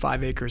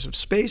 8.35 acres of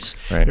space.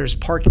 There's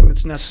parking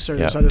that's necessary.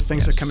 There's other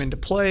things that come into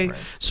play.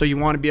 So you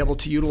want to be able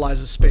to utilize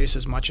the space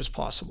as much as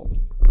possible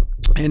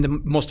in the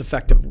most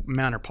effective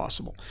manner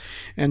possible.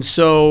 And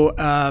so,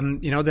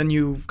 then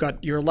you've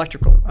got your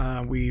electrical.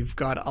 We've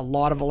got a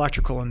lot of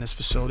electrical in this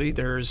facility.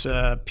 There's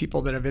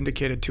people that have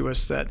indicated to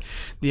us that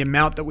the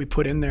amount that we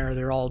put in there,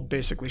 they're all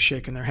basically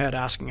shaking their head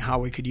asking how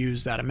we could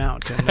use that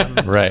amount. And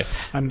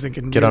I'm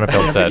thinking, get on a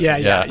film set.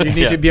 You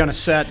need to be on a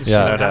set and see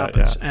what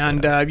happens.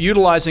 And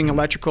utilizing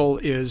electrical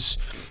is,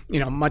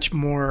 much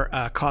more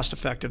cost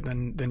effective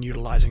than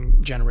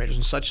utilizing generators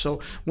and such.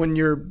 So when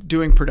you're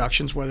doing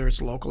productions, whether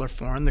it's local or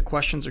foreign, the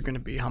questions are going to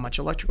be, how much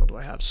electrical do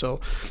I have?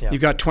 So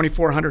you've got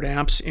 2,400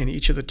 amps in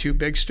each of the 2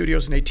 big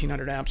studios and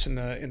 1,800 amps in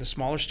the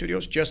smaller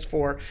studios, just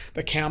for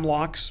the cam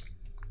locks,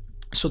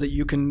 so that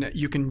you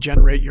can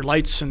generate your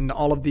lights and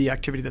all of the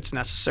activity that's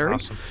necessary.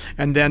 Awesome.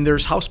 And then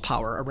there's house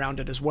power around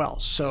it as well.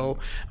 So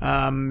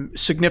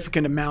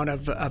significant amount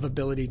of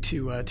ability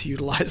to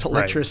utilize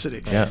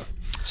electricity.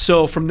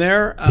 So from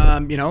there,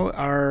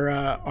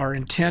 our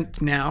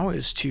intent now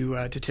is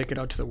to take it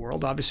out to the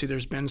world. Obviously,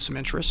 there's been some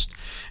interest,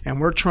 and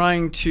we're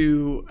trying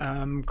to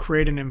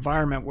create an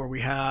environment where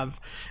we have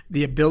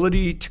the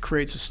ability to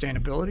create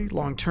sustainability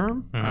long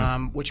term,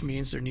 which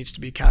means there needs to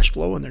be cash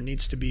flow and there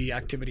needs to be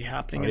activity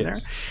happening in there.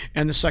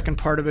 And the second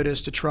part of it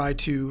is to try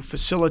to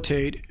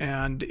facilitate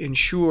and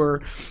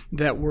ensure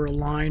that we're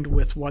aligned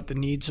with what the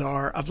needs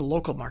are of the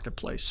local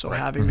marketplace. So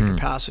having the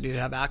capacity to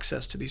have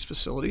access to these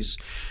facilities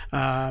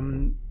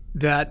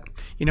that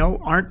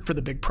aren't for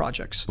the big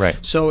projects. Right.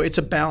 So it's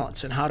a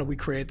balance, and how do we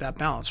create that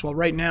balance? Well,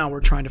 right now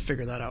we're trying to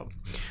figure that out.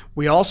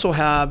 We also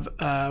have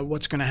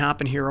what's going to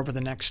happen here over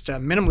the next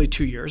minimally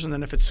 2 years, and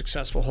then if it's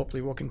successful,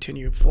 hopefully we'll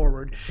continue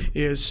forward,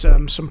 is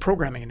some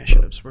programming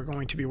initiatives. We're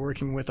going to be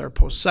working with our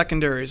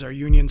post-secondaries, our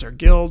unions, our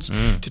guilds,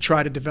 to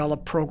try to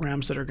develop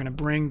programs that are going to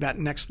bring that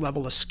next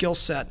level of skill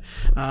set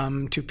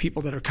to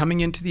people that are coming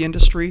into the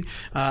industry,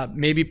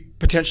 maybe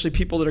potentially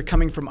people that are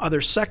coming from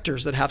other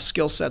sectors that have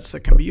skill sets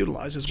that can be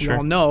utilized. As we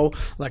all know,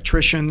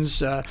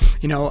 electricians,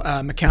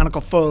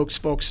 mechanical folks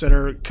that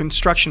are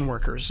construction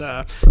workers,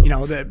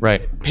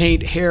 that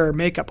paint, hair,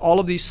 makeup, all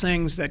of these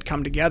things that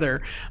come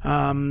together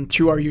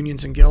through our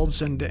unions and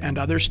guilds and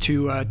others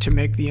to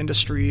make the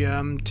industry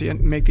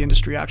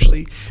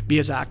actually be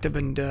as active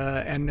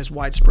and as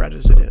widespread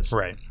as it is.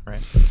 Right.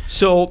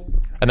 So,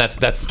 and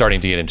that's starting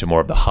to get into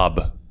more of the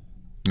hub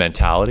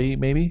mentality,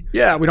 maybe.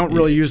 Yeah, we don't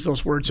really use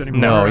those words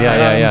anymore. No,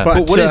 yeah.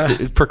 But what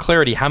is for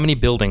clarity? How many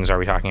buildings are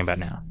we talking about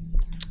now?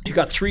 You've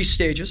got 3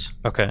 stages.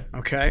 Okay.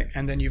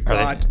 And then you've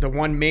got the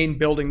one main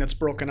building that's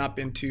broken up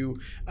into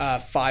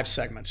 5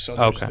 segments.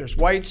 So there's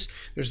whites,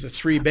 there's the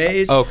 3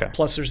 bays,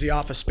 plus there's the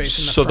office space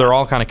in the front. They're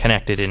all kind of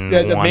connected in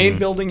the one... main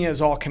building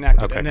is all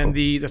connected. Okay, and then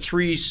the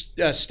 3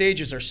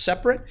 stages are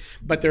separate,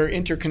 but they're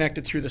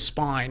interconnected through the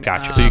spine.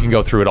 Gotcha. So you can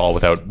go through it all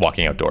without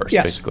walking outdoors,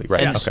 basically,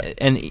 right? Yes. Okay.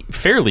 And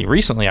fairly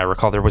recently, I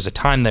recall there was a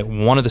time that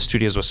one of the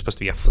studios was supposed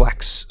to be a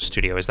flex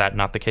studio. Is that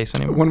not the case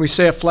anymore? When we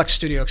say a flex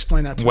studio,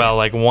 explain that to me. Well,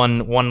 like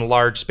one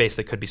large space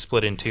that could be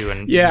split into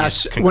and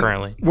used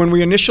concurrently. When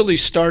we initially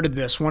started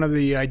this, one of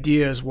the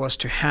ideas was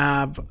to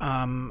have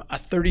a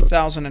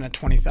 30,000 and a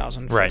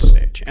 20,000 foot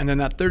stage, and then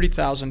that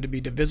 30,000 to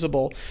be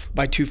divisible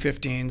by 2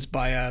 15s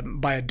by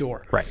a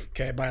door. Right.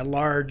 Okay, by a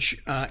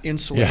large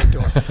insulated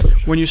door.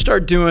 When you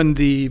start doing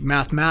the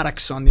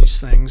mathematics on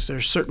these things,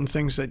 there's certain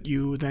things that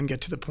you then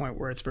get to the point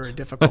where it's very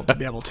difficult to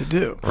be able to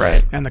do.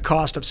 Right. And the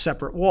cost of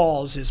separate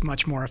walls is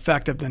much more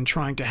effective than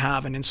trying to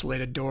have an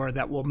insulated door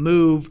that will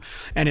move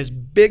and is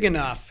big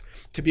enough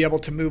to be able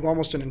to move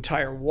almost an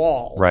entire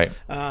wall,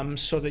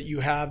 so that you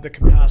have the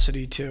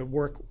capacity to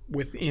work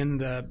within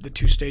the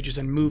 2 stages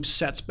and move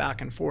sets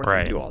back and forth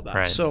and do all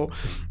that. So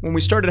when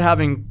we started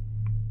having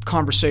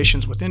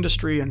conversations with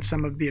industry and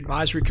some of the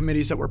advisory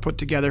committees that were put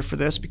together for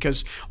this,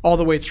 because all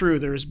the way through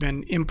there has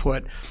been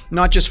input,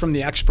 not just from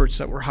the experts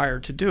that were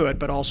hired to do it,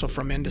 but also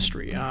from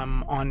industry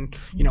on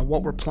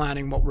what we're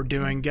planning, what we're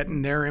doing,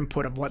 getting their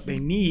input of what they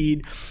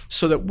need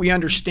so that we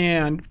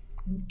understand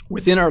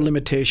within our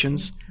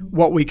limitations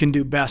what we can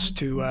do best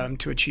to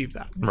achieve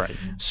that. Right.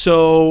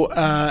 So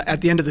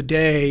at the end of the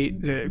day,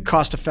 the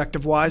cost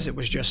effective wise, it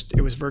was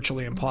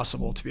virtually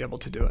impossible to be able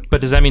to do it.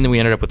 But does that mean that we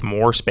ended up with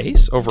more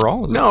space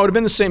overall? No, it would have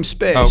been the same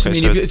space. Okay, I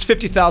mean, so it's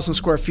 50,000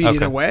 square feet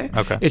either way.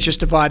 Okay. It's just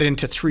divided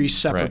into 3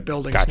 separate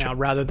buildings now,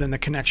 rather than the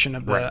connection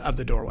of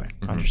the doorway.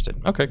 Understood.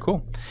 Okay,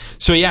 cool.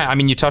 So yeah, I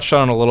mean, you touched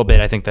on it a little bit.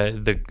 I think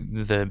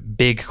the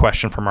big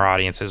question from our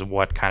audience is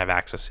what kind of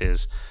access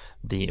is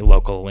the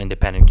local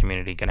independent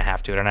community going to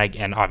have to it,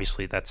 and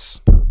obviously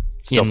that's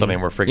still something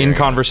we're figuring in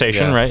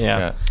conversation, out. Right?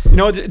 Yeah.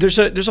 There's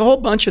a whole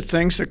bunch of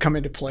things that come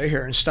into play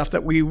here and stuff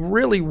that we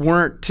really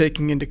weren't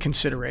taking into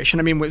consideration.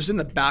 I mean, it was in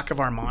the back of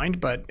our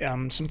mind, but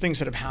some things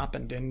that have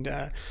happened, and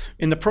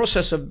in the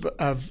process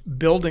of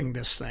building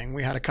this thing,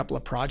 we had a couple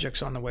of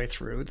projects on the way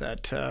through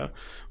that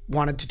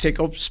wanted to take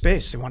up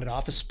space. They wanted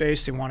office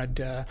space. They wanted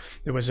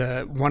there was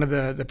one of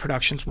the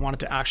productions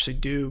wanted to actually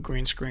do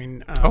green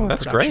screen that's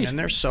production great. in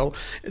there. So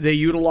they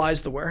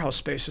utilized the warehouse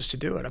spaces to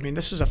do it. I mean,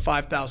 this is a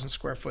 5,000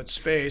 square foot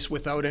space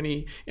without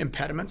any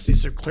impediments.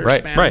 These are clear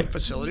span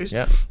facilities,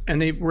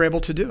 and they were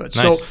able to do it.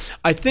 Nice. So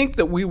I think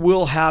that we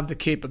will have the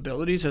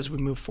capabilities as we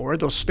move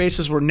forward. Those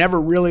spaces were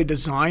never really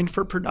designed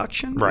for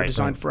production. They were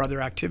designed for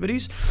other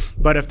activities.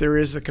 But if there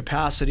is the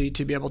capacity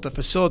to be able to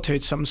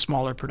facilitate some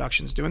smaller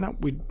productions doing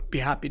that, we'd be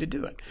happy to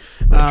do it.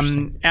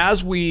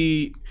 As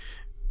we,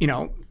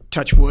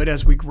 touch wood,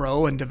 as we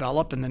grow and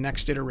develop in the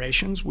next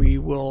iterations, we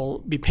will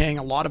be paying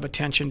a lot of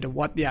attention to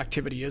what the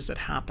activity is that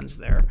happens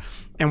there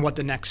and what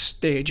the next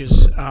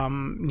stages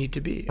need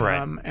to be.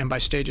 And by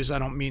stages, I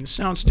don't mean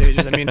sound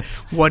stages. I mean,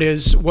 what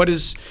is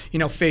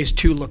phase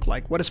 2 look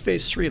like? What does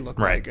phase 3 look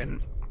like?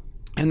 And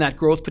that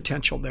growth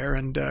potential there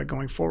and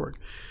going forward.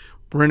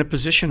 We're in a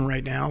position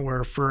right now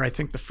where, for I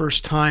think the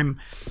first time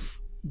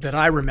that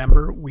I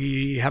remember,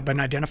 we have been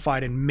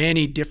identified in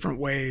many different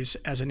ways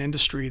as an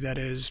industry that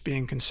is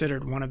being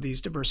considered one of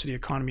these diversity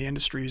economy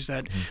industries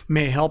that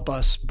may help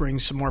us bring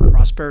some more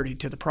prosperity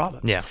to the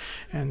province. Yeah.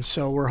 And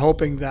so we're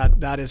hoping that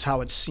that is how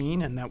it's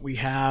seen, and that we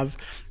have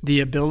the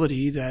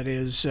ability that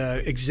is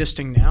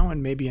existing now,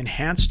 and maybe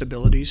enhanced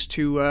abilities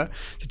to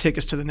take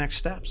us to the next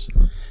steps.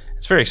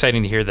 It's very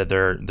exciting to hear that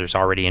there's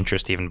already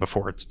interest even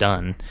before it's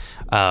done.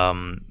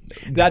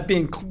 That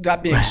being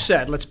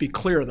said, let's be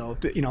clear though.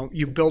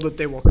 You build it,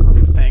 they will come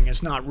thing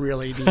is not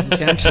really the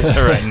intent.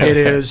 Right, no. It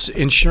is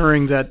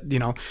ensuring that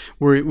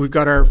we've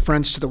got our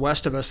friends to the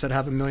west of us that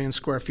have 1 million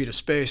square feet of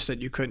space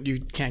that you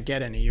can't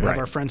get any. You have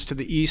our friends to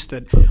the east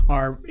that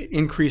are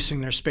increasing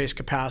their space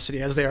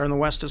capacity as they are in the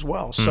west as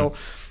well. So,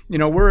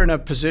 we're in a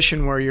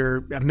position where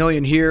you're 1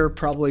 million here,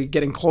 probably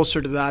getting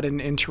closer to that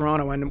in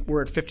Toronto, and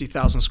we're at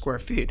 50,000 square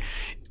feet.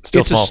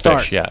 Still it's small a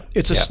start. fish, yeah.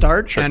 It's a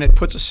start, sure. And it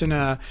puts us in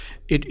a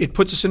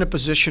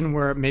position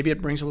where maybe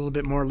it brings a little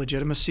bit more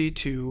legitimacy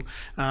to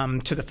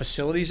the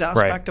facilities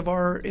aspect of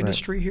our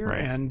industry here,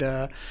 and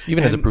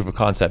even as a proof of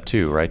concept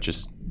too, right?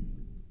 Just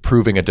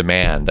proving a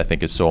demand, I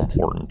think, is so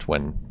important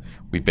when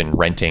we've been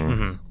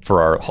renting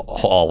for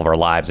all of our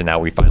lives, and now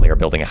we finally are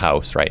building a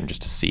house, right? And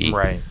just to see,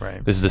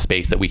 this is a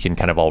space that we can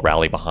kind of all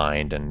rally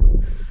behind,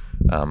 and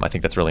I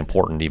think that's really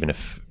important, even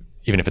if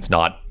it's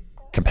not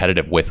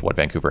competitive with what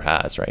Vancouver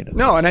has, right?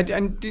 No,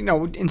 and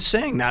in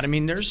saying that, I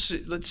mean,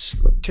 let's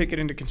take it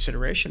into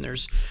consideration.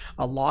 There's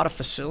a lot of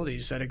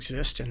facilities that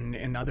exist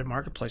in other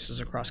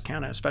marketplaces across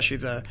Canada, especially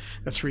the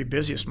three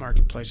busiest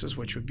marketplaces,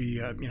 which would be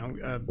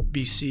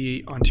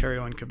BC,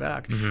 Ontario, and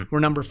Quebec. We're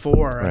number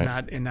 4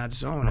 in that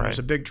zone. And there's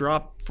a big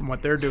drop from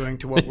what they're doing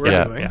to what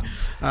we're doing,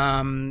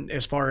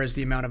 as far as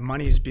the amount of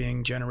money is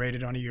being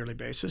generated on a yearly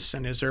basis.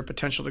 And is there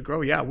potential to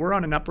grow? Yeah, we're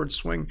on an upward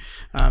swing.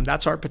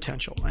 That's our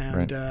potential,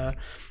 and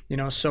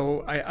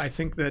so I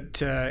think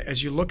that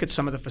as you look at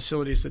some of the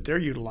facilities that they're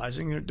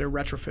utilizing, they're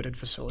retrofitted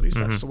facilities.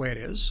 That's the way it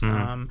is,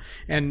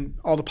 and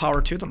all the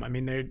power to them. I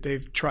mean,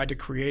 they've tried to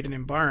create an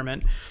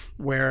environment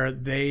where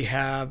they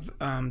have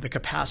the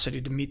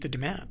capacity to meet the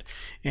demand.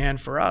 And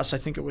for us, I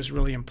think it was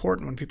really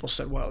important when people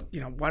said, "Well,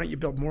 why don't you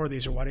build more of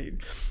these?" Or why don't you?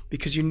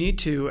 Because you need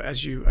to,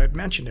 I've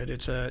mentioned it.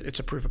 It's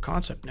a proof of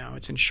concept now.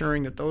 It's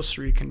ensuring that those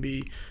 3 can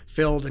be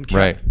filled and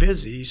kept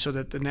busy, so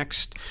that the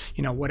next,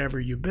 whatever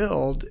you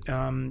build,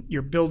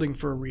 you're building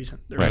for a reason.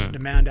 There's a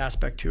demand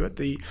aspect to it.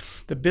 The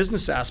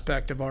business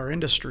aspect of our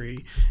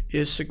industry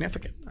is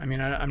significant. I mean,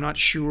 I'm not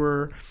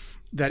sure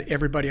that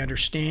everybody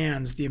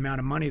understands the amount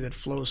of money that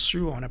flows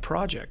through on a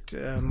project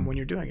when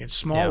you're doing it,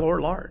 small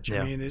or large.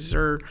 I mean, is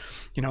there,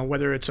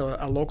 whether it's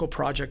a local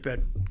project that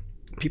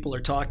people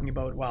are talking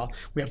about, well,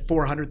 we have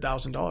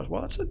 $400,000.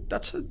 Well,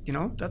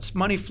 that's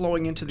money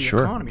flowing into the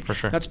economy. For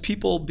sure. That's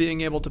people being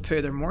able to pay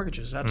their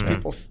mortgages. That's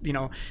people,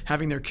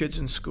 having their kids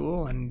in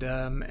school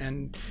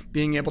and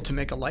being able to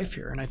make a life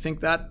here. And I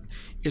think that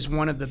is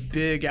one of the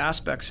big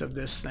aspects of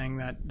this thing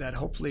that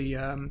hopefully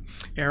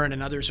Aaron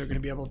and others are going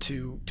to be able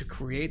to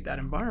create that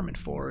environment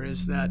for,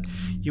 is that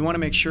you want to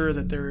make sure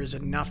that there is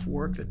enough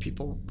work that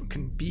people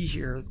can be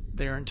here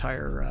their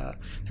entire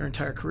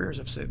careers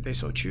if they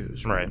so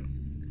choose. Right.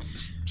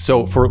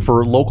 So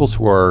for locals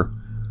who are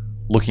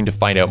looking to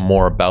find out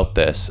more about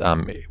this,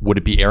 would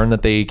it be Aaron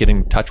that they get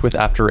in touch with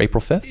after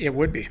April 5th? It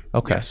would be.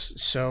 Okay. Yes.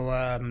 So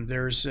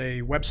there's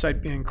a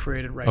website being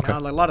created right now. A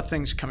lot of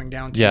things coming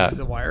down to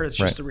the wire. It's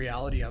just the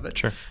reality of it.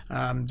 Sure.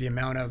 The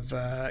amount of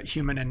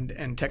human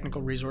and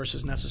technical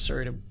resources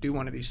necessary to do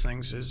one of these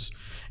things is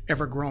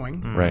ever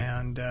growing. Right.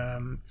 And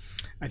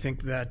I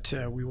think that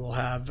we will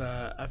have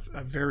a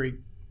very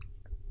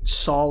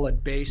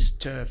solid base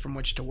from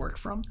which to work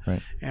from.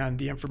 Right. And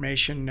the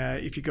information,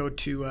 if you go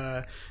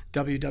to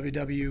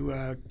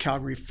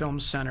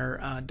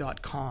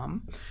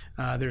www.calgaryfilmcenter.com,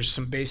 there's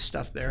some base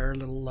stuff there, a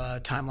little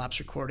time-lapse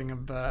recording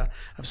of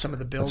some of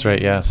the building. That's right,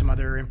 yeah. And some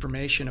other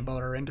information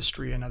about our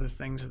industry and other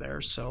things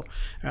there. So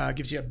it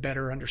gives you a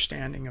better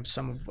understanding of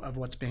some of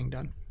what's being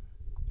done.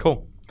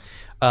 Cool.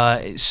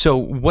 So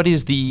what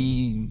is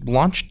the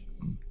launch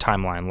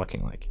timeline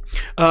looking like?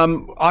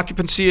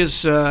 Occupancy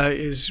is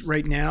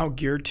right now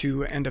geared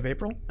to end of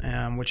April,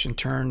 which in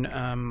turn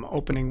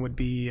opening would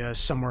be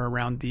somewhere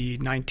around the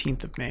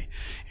 19th of May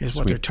is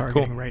what they're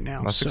targeting right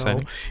now. That's so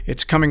exciting.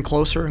 It's coming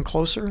closer and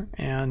closer,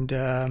 and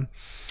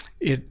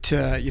at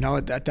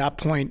that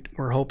point,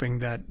 we're hoping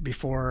that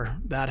before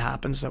that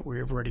happens, that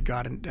we've already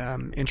got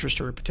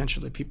interest or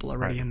potentially people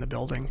already in the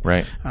building,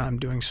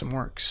 doing some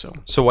work. So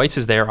White's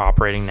is there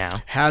operating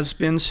now? Has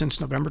been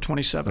since November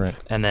 27th,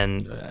 and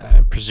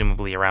then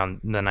presumably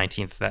around the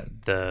 19th, that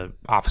the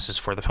offices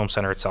for the film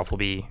center itself will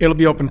be. It'll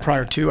be open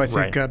prior to. I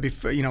think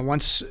before,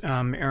 once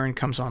Aaron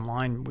comes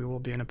online, we will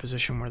be in a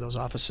position where those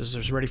offices,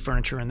 there's already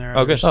furniture in there.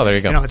 Oh, good. Oh, there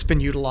you go. It's been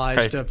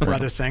utilized for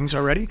other things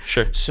already.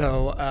 Sure.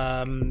 So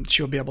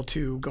she'll be able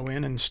to go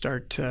in and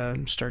start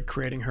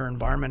creating her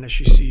environment as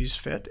she sees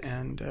fit,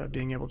 and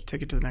being able to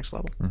take it to the next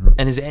level.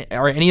 And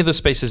are any of those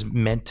spaces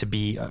meant to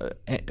be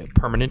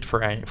permanent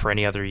for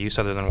any other use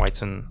other than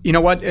Whites? And you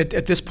know what?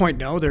 At this point,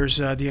 no. There's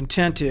the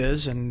intent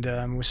is, and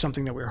was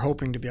something that we were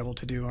hoping to be able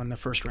to do on the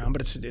first round,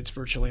 but it's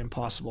virtually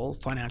impossible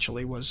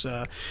financially. Was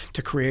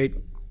to create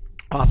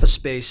office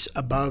space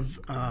above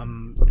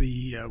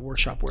the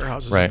workshop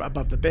warehouses,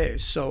 above the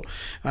bays. So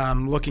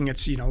looking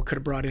at, could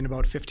have brought in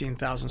about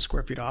 15,000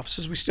 square feet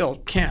offices. We still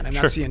can, and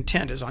that's the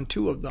intent, is on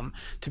 2 of them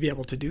to be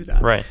able to do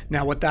that. Right.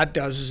 Now what that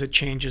does is it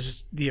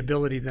changes the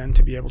ability then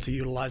to be able to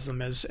utilize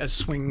them as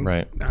swing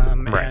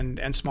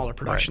and smaller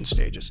production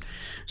stages.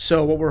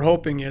 So what we're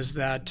hoping is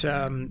that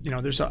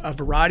there's a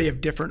variety of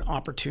different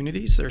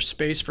opportunities. There's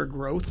space for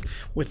growth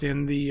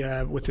within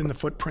the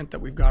footprint that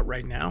we've got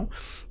right now.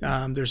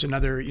 There's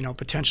another,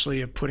 potentially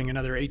of putting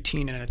another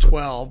 18 and a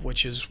 12,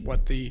 which is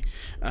what the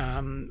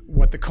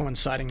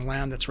coinciding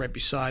land that's right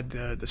beside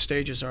the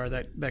stages are,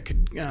 that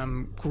could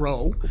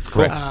grow.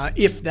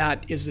 If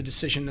that is the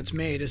decision that's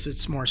made, is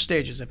it's more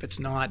stages. If it's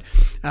not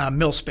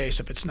mill space,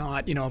 if it's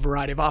not a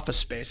variety of office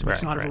space, if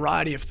it's not a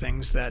variety of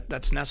things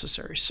that's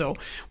necessary. So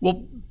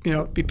we'll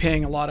be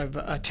paying a lot of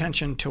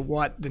attention to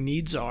what the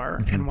needs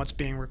are and what's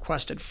being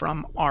requested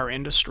from our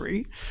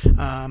industry.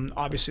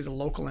 Obviously, the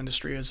local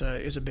industry is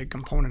a big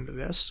component of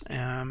this.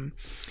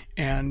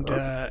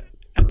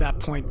 At that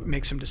point,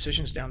 make some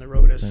decisions down the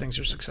road as things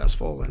are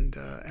successful and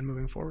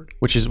moving forward.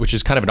 Which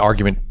is kind of an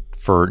argument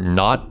for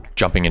not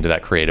jumping into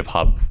that creative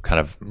hub kind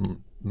of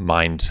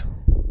mind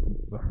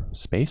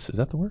space. Is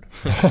that the word?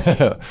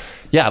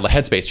 Yeah, the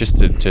headspace, just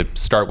to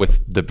start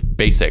with the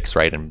basics,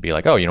 right, and be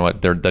like, oh, you know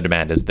what, the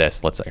demand is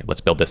this.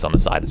 Let's build this on the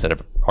side instead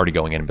of already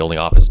going in and building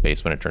office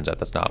space when it turns out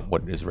that's not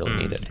what is really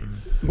needed.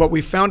 What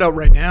we found out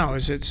right now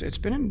is it's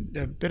been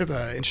a bit of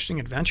an interesting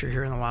adventure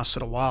here in the last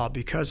little while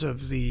because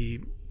of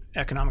the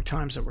economic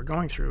times that we're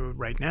going through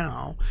right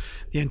now.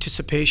 The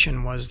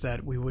anticipation was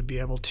that we would be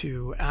able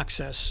to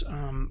access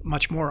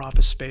much more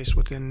office space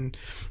within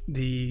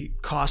the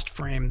cost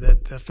frame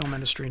that the film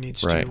industry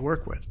needs to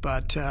work with.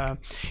 But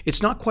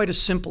it's not quite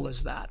as simple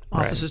as that.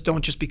 Offices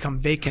don't just become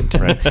vacant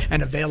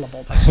and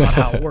available. That's not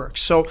how it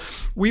works. So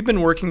we've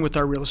been working with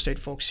our real estate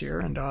folks here,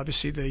 and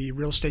obviously the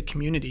real estate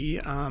community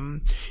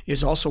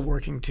is also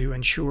working to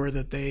ensure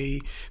that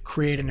they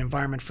create an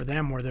environment for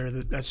them where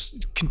that's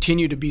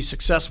continue to be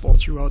successful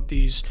throughout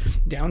these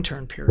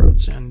downturn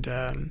periods,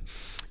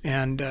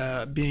 and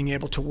being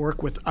able to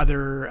work with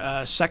other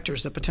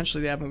sectors that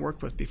potentially they haven't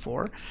worked with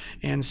before,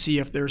 and see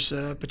if there's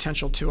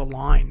potential to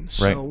align.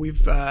 So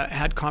we've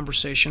had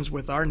conversations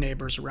with our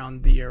neighbors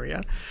around the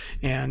area,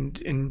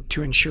 and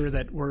to ensure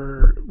that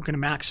we're going to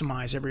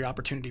maximize every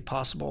opportunity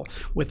possible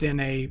within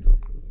a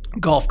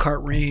golf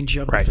cart range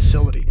of the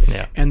facility.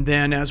 And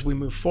then as we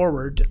move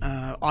forward,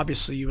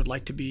 obviously you would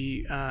like to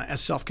be as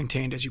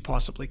self-contained as you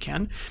possibly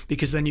can,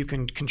 because then you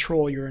can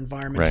control your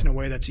environment in a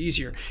way that's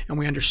easier. And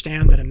we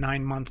understand that a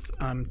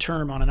 9-month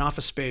term on an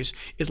office space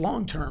is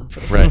long-term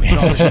for the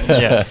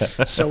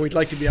 $1 So we'd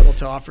like to be able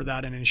to offer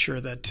that and ensure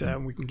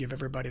that we can give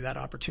everybody that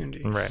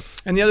opportunity.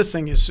 And the other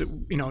thing is,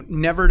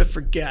 never to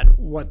forget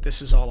what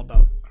this is all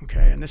about.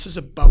 Okay, and this is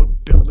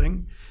about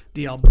building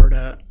the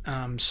Alberta,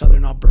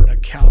 Southern Alberta,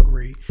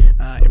 Calgary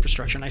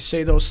infrastructure. And I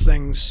say those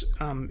things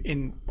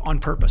on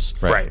purpose.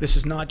 This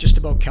is not just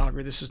about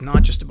Calgary. This is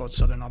not just about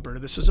Southern Alberta.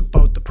 This is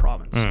about the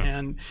province.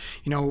 And,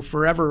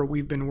 forever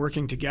we've been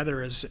working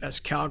together as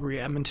Calgary,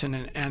 Edmonton,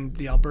 and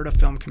the Alberta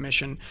Film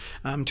Commission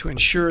to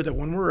ensure that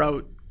when we're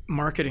out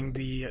marketing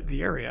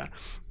the area,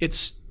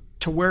 it's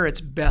to where it's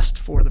best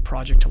for the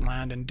project to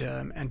land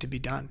and to be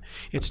done.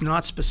 It's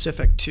not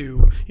specific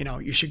to,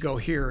 you should go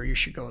here or you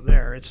should go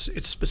there. It's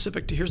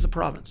specific to, here's the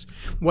province.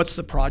 What's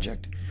the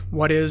project?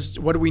 What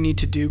do we need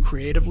to do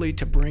creatively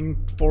to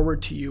bring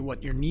forward to you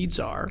what your needs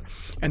are?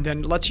 And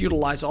then let's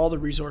utilize all the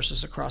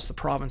resources across the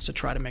province to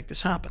try to make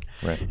this happen.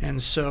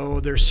 And so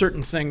there's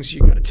certain things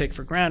you got to take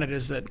for granted,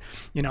 is that,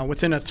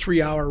 within a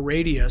 3-hour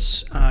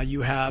radius,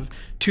 you have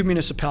 2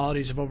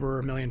 municipalities of over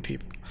 1 million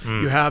people.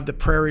 You have the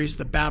prairies,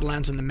 the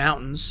Badlands, and the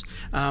mountains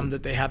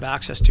that they have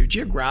access to.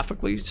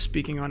 Geographically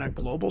speaking, on a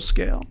global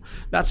scale,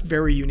 that's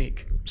very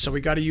unique. So we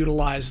got to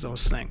utilize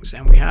those things.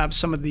 And we have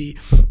some of the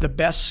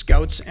best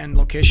scouts and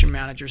location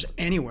managers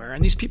anywhere.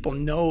 And these people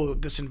know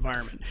this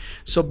environment.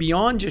 So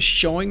beyond just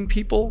showing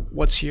people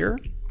what's here,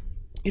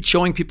 it's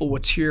showing people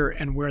what's here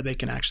and where they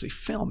can actually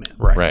film it.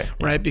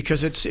 Right?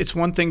 Because it's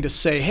one thing to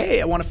say, hey,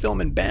 I want to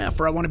film in Banff,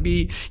 or I want to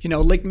be,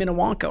 Lake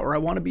Minnewanka, or I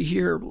want to be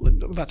here.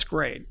 That's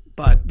great.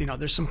 But,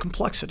 there's some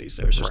complexities.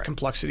 There's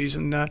complexities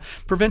in the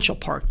provincial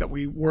park that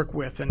we work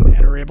with and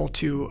are able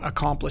to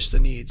accomplish the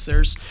needs.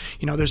 There's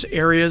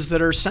areas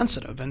that are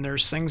sensitive, and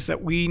there's things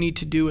that we need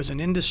to do as an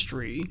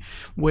industry,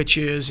 which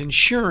is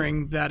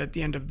ensuring that at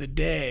the end of the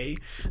day,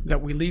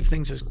 that we leave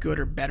things as good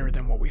or better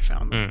than what we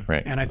found them.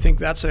 And I think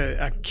that's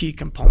a key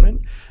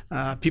component.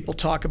 People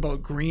talk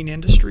about green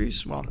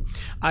industries. Well,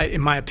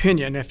 in my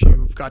opinion, if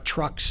you've got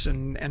trucks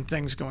and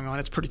things going on,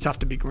 it's pretty tough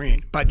to be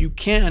green. But you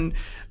can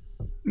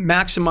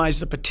maximize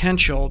the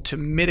potential to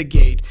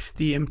mitigate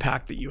the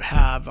impact that you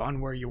have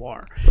on where you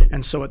are.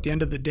 And so at the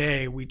end of the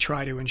day, we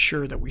try to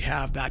ensure that we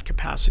have that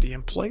capacity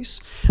in place.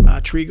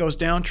 Tree goes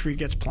down, tree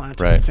gets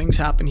planted. Right. Things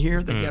happen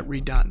here, they get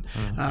redone.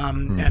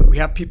 And we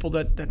have people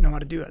that know how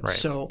to do it. Right.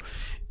 So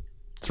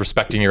it's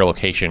respecting your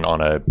location on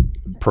a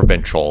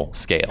provincial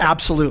scale.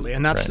 absolutely.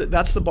 And that's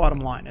the bottom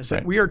line, is that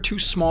Right. we are too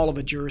small of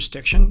a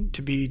jurisdiction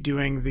to be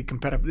doing the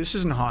competitive. This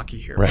isn't hockey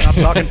here. Right.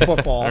 We're not talking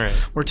football.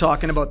 Right. We're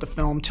talking about the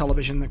film,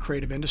 television, the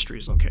creative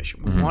industries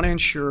location. We want to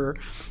ensure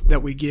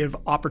that we give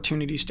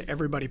opportunities to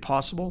everybody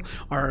possible.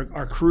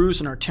 Our crews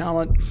and our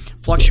talent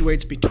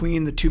fluctuates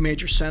between the two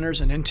major centers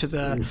and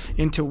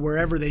into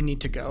wherever they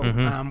need to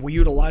go. We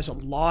utilize a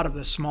lot of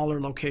the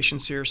smaller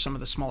locations here, some of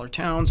the smaller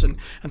towns and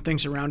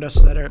things around us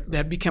that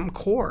have become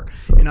core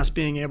in us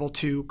being able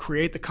to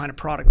create the kind of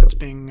product that's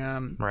being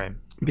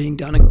being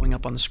done and going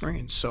up on the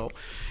screen. So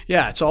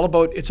yeah, it's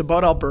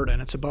about Alberta,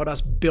 and it's about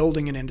us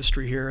building an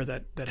industry here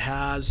that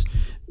has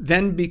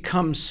then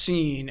become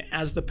seen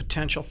as the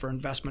potential for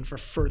investment for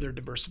further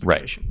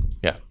diversification. Right.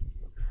 Yeah.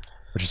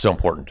 Which is so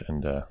important.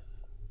 And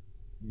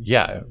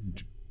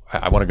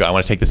I want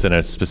to take this in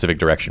a specific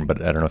direction,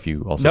 but I don't know if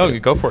you also No,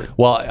 go for it.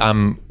 Well,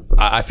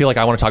 I feel like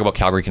I want to talk about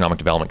Calgary economic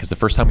development, because the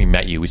first time we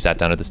met you, we sat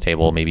down at this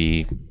table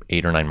maybe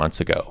 8 or 9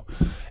 months ago,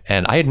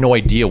 and I had no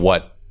idea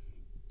what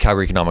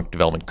Calgary economic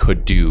development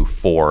could do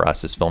for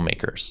us as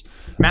filmmakers.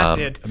 Matt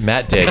did.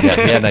 Yeah, he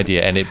had an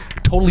idea, and it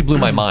totally blew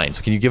my mind.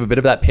 So can you give a bit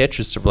of that pitch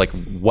as to like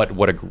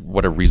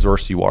what a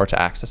resource you are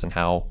to access and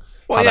how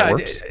that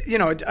works?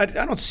 I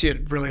don't see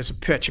it really as a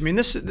pitch. I mean,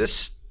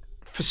 this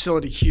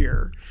facility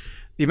here,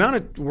 the amount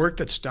of work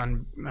that's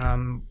done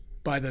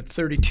by the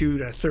 32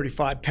 to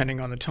 35, depending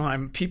on the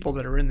time, people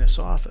that are in this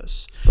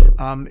office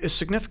is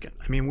significant.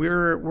 I mean,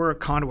 we're a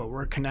conduit,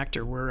 we're a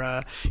connector,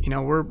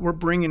 we're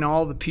bringing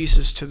all the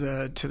pieces to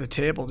the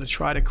table to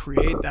try to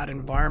create that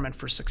environment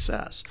for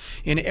success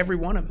in every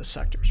one of the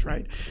sectors,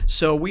 right?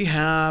 So we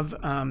have,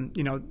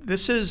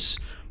 this is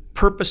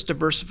purpose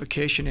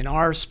diversification in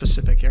our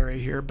specific area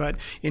here, but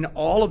in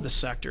all of the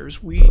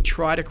sectors, we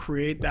try to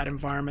create that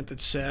environment that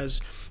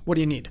says, what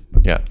do you need?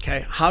 Yeah.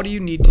 Okay. How do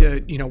you need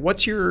to,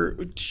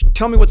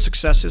 tell me what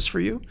success is for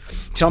you.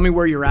 Tell me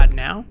where you're at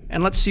now,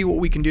 and let's see what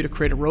we can do to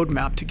create a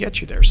roadmap to get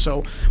you there.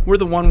 So we're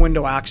the one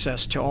window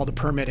access to all the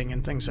permitting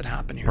and things that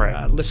happen here.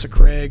 Right. Lissa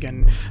Craig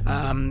and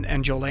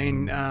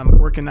Jolene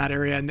work in that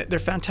area, and they're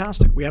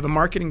fantastic. We have a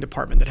marketing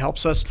department that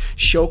helps us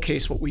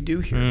showcase what we do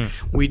here.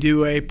 We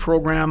do a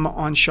program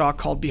on Shaw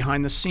called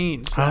Behind the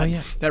Scenes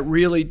that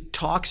really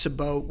talks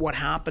about what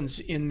happens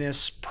in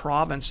this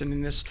province and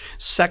in this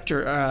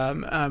sector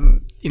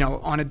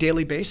on a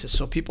daily basis,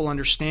 so people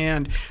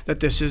understand that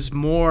this is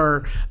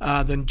more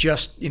than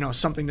just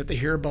something that they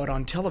hear about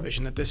on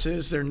television, that this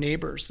is their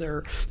neighbors,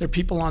 their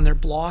people on their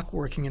block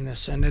working in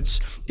this, and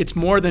it's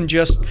more than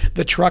just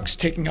the trucks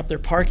taking up their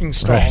parking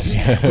stalls.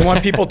 Right. We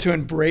want people to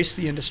embrace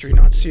the industry,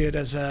 not see it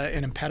as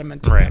an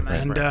impediment to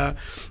them,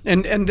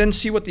 and then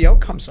see what the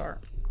outcomes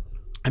are.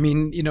 I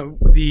mean,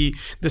 the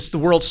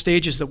world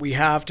stages that we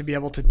have to be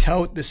able to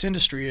tout this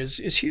industry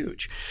is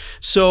huge.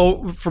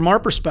 So from our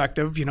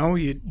perspective, you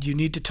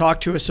need to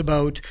talk to us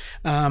about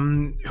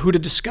who to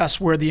discuss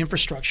where the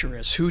infrastructure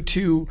is, who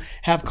to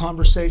have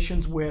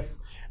conversations with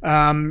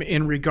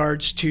in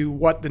regards to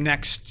what the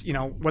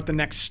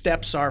next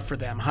steps are for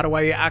them. How do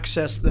I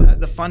access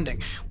the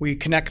funding? We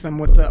connect them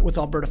with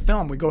Alberta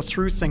Film. We go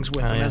through things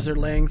with them as they're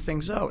laying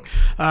things out.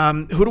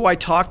 Who do I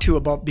talk to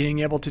about being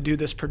able to do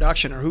this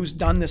production, or who's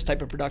done this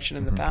type of production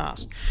in the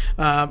past?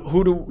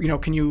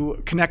 Can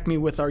you connect me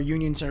with our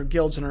unions, our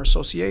guilds, and our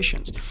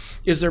associations?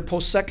 Is there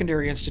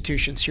post-secondary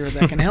institutions here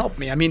that can help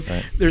me? I mean,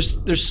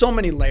 there's so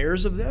many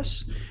layers of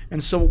this,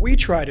 and so what we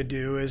try to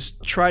do is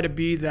try to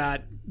be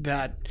that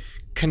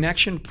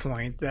connection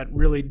point that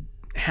really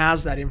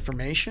has that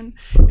information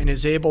and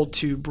is able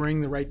to bring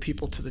the right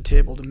people to the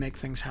table to make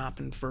things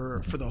happen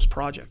for those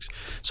projects.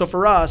 So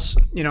for us,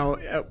 we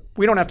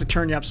don't have to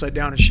turn you upside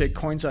down and shake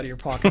coins out of your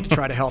pocket to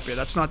try to help you.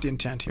 That's not the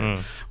intent here.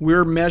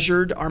 We're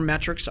measured, our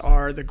metrics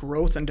are the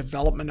growth and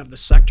development of the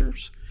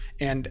sectors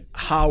and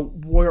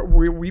where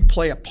we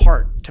play a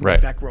part to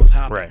make that growth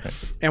happen.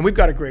 Right. And we've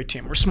got a great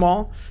team. We're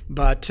small,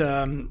 but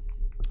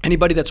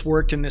anybody that's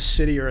worked in this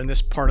city or in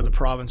this part of the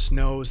province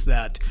knows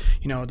that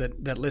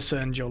that Lissa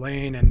and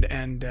Jolene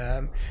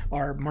and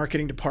our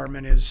marketing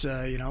department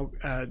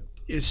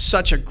is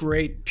such a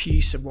great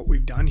piece of what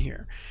we've done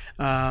here,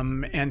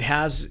 and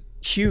has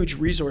huge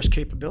resource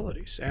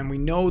capabilities, and we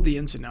know the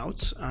ins and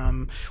outs.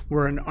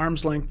 We're an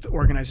arm's length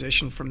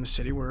organization from the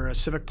city. We're a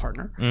civic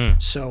partner,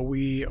 so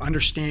we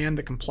understand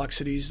the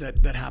complexities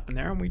that happen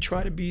there, and we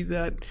try to be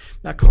that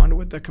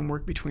conduit that can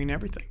work between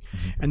everything.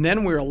 And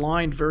then we're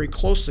aligned very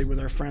closely with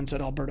our friends at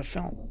Alberta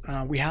Film.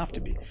 We have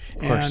to be,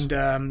 and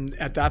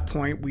at that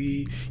point,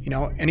 we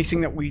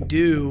anything that we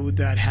do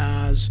that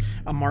has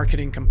a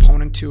marketing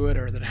component to it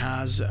or that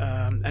has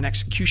an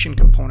execution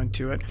component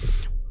to it,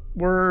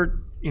 we're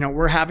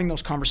we're having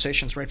those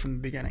conversations right from the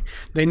beginning.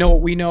 They know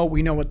what we know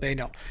what they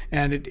know.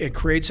 And it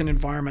creates an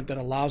environment that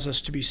allows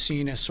us to be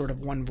seen as sort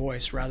of one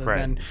voice rather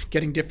than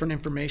getting different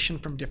information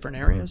from different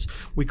areas.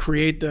 We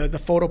create the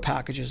photo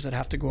packages that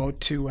have to go out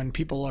to when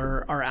people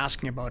are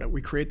asking about it.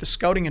 We create the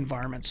scouting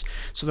environments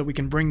so that we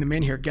can bring them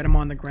in here, get them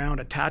on the ground,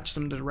 attach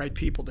them to the right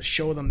people to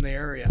show them the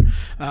area.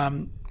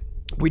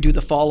 We do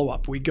the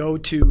follow-up. We go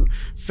to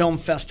film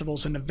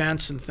festivals and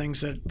events and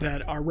things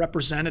that are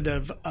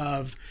representative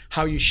of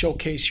how you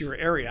showcase your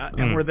area,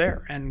 and we're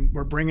there, and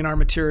we're bringing our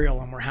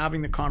material, and we're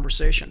having the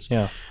conversations.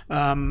 Yeah.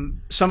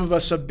 Some of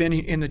us have been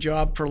in the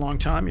job for a long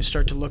time. You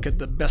start to look at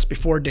the best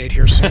before date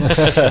here soon.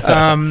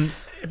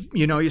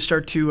 You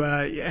start to,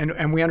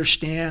 and we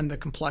understand the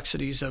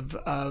complexities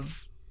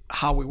of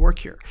how we work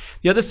here.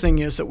 The other thing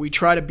is that we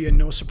try to be a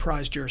no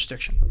surprise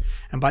jurisdiction.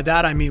 And by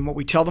that, I mean, what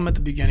we tell them at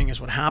the beginning is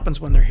what happens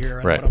when they're here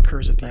and what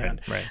occurs at the end.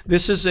 Right.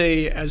 This is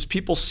as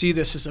people see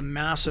this as a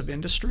massive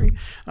industry,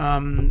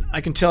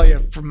 I can tell you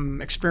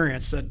from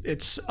experience that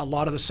it's a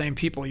lot of the same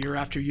people year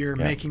after year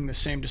making the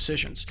same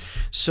decisions.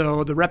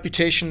 So the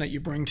reputation that you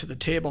bring to the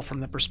table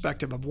from the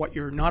perspective of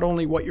not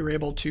only what you're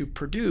able to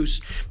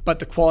produce, but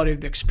the quality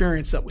of the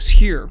experience that was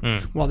here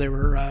while they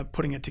were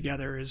putting it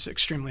together is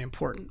extremely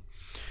important.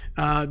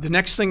 The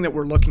next thing that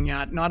we're looking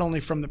at, not only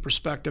from the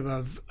perspective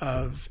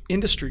of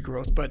industry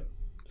growth, but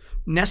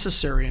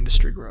necessary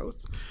industry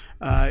growth,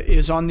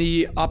 is on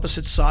the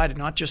opposite side and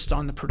not just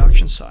on the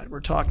production side.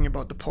 We're talking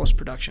about the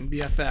post-production,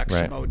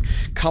 VFX, about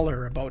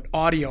color, about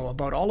audio,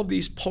 about all of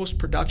these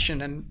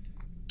post-production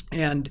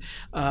and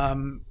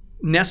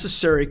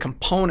necessary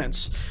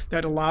components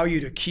that allow you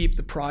to keep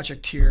the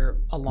project here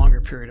a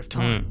longer period of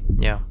time.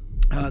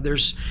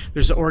 There's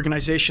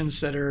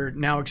organizations that are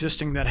now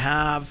existing that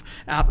have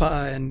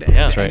APA and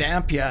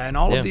AMPIA and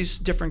all of these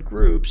different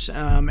groups,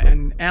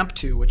 and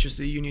AMP2, which is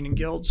the Union and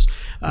Guilds,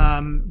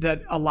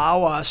 that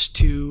allow us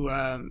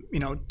to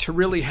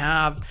really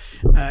have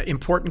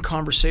important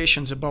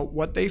conversations about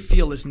what they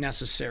feel is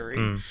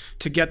necessary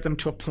to get them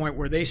to a point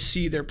where they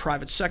see their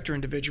private sector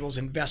individuals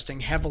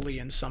investing heavily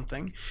in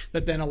something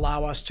that then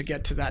allow us to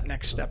get to that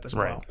next step as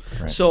well.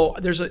 So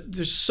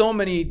there's so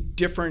many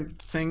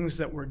different things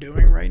that we're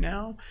doing right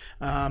now.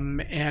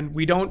 And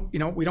we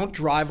don't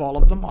drive all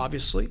of them.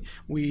 Obviously,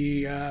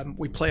 we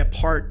play a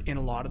part in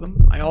a lot of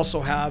them. I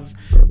also have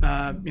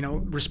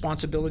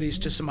responsibilities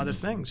to some other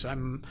things.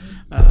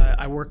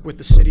 I work with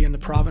the city and the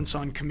province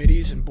on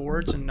committees and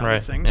boards and other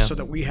things, so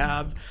that we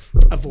have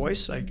a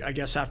voice. I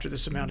guess after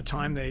this amount of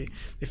time, they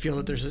feel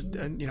that there's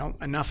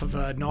enough of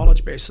a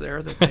knowledge base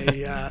there that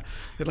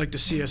they'd like to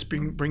see us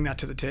bring that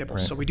to the table.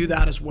 So we do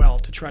that as well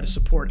to try to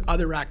support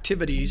other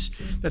activities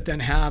that then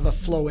have a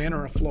flow in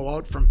or a flow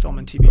out from film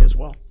and TV as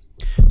well.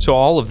 So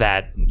all of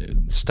that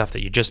stuff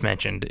that you just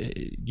mentioned,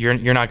 you're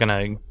not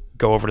going to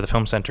go over to the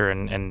film center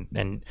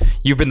and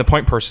you've been the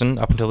point person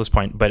up until this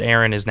point, but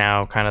Aaron is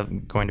now kind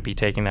of going to be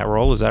taking that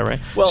role. Is that right?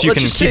 Well, so you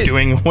can keep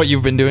doing what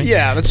you've been doing?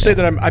 Yeah, let's say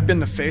that I've been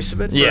the face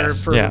of it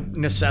for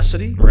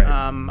necessity.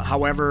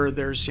 However,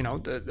 there's,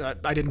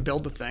 I didn't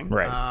build the thing.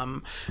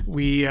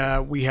 We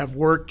have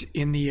worked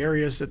in the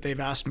areas that they've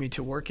asked me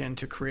to work in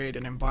to create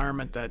an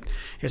environment that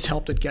has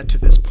helped it get to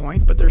this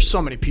point, but there's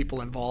so many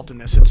people involved in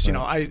this. It's,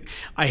 I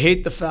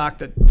hate the fact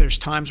that there's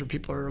times where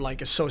people are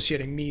like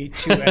associating me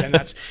to it, and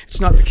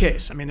it's not the case.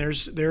 I mean, there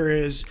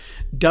is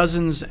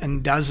dozens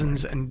and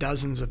dozens and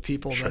dozens of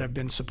people that have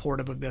been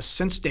supportive of this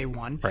since day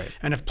one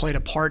and have played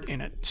a part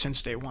in it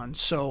since day one.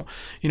 So,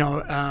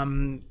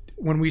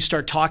 when we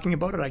start talking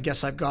about it, I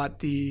guess I've got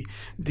the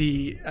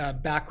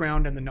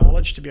background and the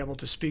knowledge to be able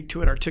to speak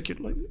to it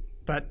articulately.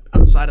 But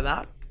outside of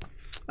that,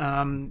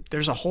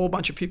 there's a whole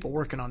bunch of people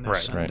working on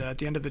this. At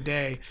the end of the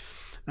day,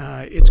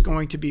 it's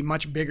going to be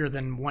much bigger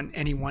than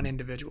any one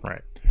individual.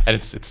 And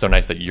it's so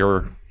nice that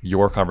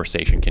your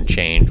conversation can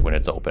change when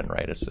it's open,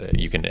 right?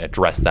 You can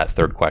address that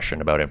third question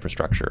about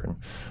infrastructure. And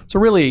so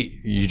really,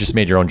 you just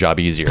made your own job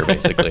easier,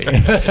 basically.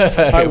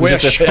 I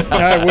wish.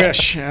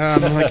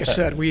 Like I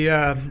said,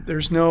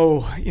 there's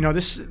no,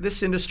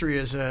 this industry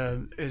is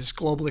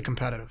globally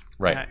competitive.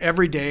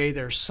 Every day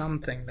there's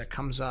something that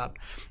comes up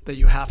that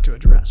you have to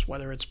address,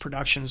 whether it's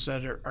productions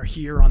that are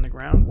here on the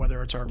ground,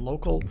 whether it's our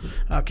local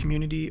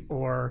community,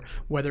 or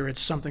whether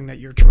it's something that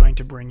you're trying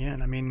to bring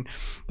in. I mean,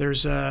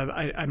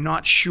 I'm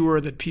not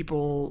sure that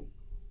people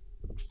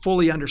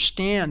fully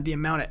understand the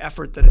amount of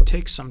effort that it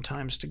takes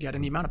sometimes to get,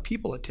 and the amount of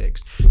people it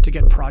takes to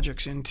get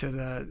projects into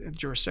the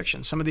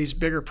jurisdiction. Some of these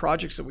bigger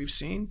projects that we've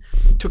seen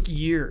took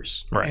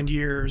years and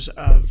years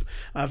of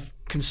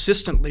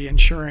consistently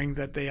ensuring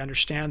that they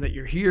understand that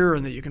you're here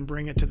and that you can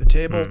bring it to the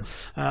table.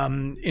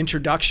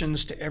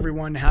 Introductions to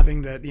everyone,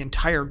 having the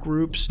entire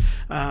groups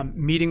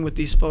meeting with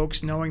these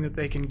folks, knowing that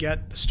they can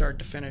get the start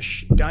to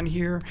finish done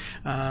here,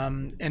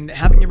 and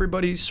having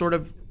everybody sort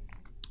of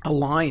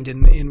aligned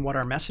in what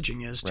our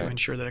messaging is to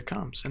ensure that it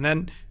comes, and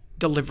then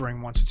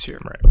delivering once it's here.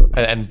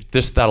 And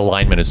that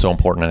alignment is so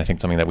important, and I think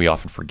something that we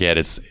often forget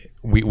is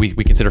we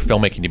consider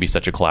filmmaking to be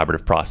such a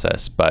collaborative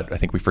process, but I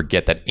think we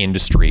forget that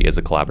industry is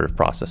a collaborative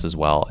process as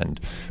well.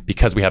 And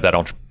because we have that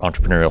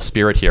entrepreneurial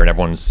spirit here, and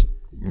everyone's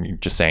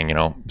just saying,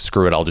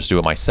 screw it, I'll just do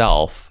it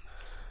myself,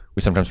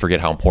 we sometimes forget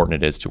how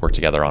important it is to work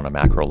together on a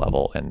macro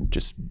level and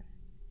just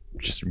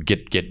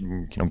get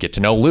to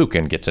know Luke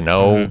and get to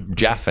know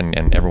Jeff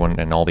and everyone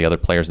and all the other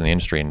players in the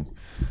industry. And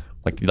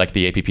like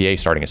the APPA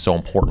starting is so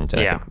important.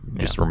 And I think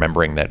just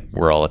remembering that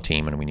we're all a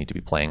team and we need to be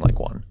playing like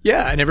one.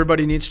 Yeah, and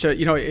everybody needs to,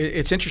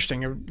 it's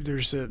interesting.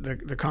 There's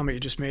the comment you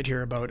just made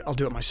here about I'll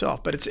do it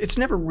myself, but it's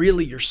never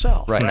really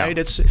yourself, right? No,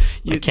 It's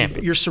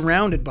you're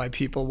surrounded by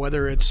people,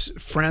 whether it's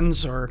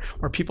friends or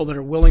people that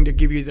are willing to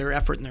give you their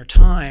effort and their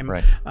time.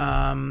 Right.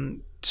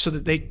 So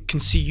that they can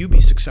see you be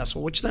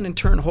successful, which then in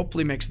turn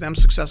hopefully makes them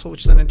successful,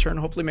 which then in turn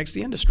hopefully makes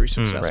the industry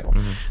successful.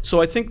 Right.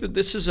 So I think that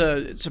this is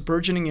it's a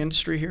burgeoning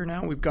industry here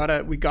now. We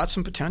got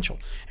some potential,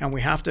 and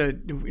we have to,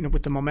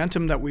 with the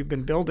momentum that we've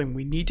been building,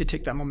 we need to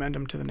take that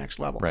momentum to the next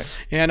level. Right.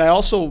 And I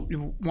also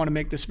want to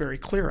make this very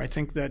clear. I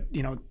think that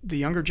the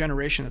younger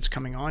generation that's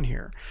coming on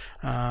here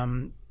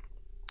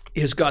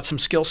has got some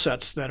skill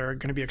sets that are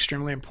going to be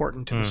extremely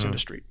important to this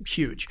industry.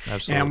 Huge.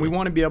 Absolutely. And we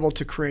want to be able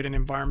to create an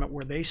environment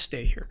where they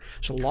stay here.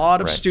 So a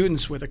lot of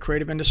students with a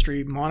creative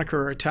industry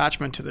moniker or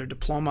attachment to their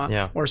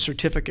diploma or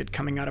certificate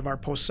coming out of our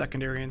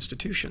post-secondary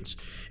institutions.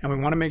 And we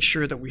want to make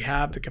sure that we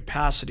have the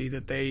capacity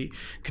that they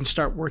can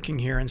start working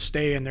here and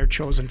stay in their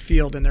chosen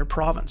field in their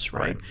province,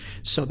 right?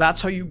 So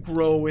that's how you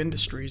grow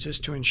industries, is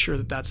to ensure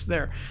that that's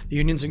there. The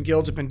unions and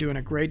guilds have been doing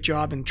a great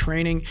job in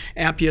training.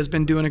 AMPIA has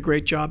been doing a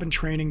great job in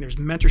training. There's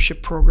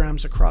mentorship programs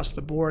across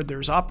the board.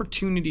 There's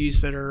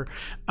opportunities that are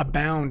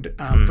abound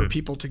for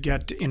people to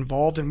get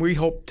involved, and we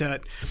hope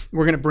that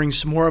we're going to bring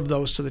some more of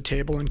those to the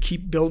table and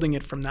keep building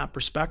it from that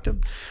perspective.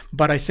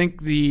 But I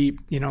think at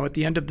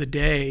the end of the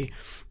day,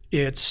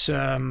 it's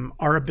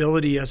our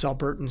ability as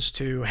Albertans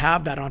to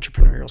have that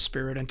entrepreneurial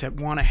spirit and to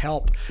want to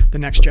help the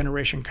next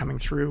generation coming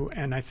through.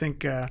 And I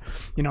think,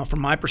 from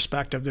my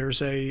perspective,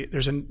 there's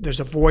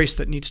a voice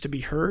that needs to be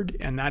heard,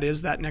 and that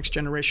is that next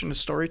generation of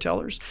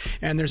storytellers.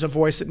 And there's a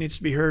voice that needs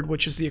to be heard,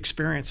 which is the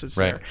experience that's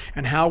there.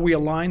 And how we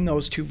align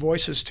those two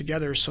voices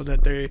together so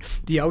that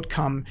the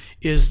outcome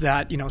is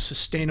that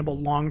sustainable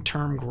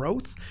long-term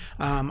growth,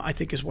 I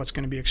think is what's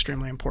going to be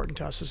extremely important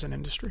to us as an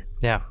industry.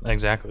 Yeah,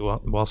 exactly.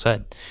 Well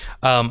said.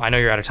 I know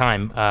you're out of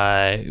time.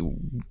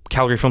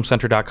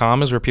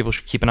 CalgaryFilmCenter.com is where people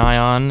should keep an eye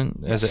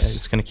on as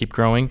it's going to keep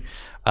growing.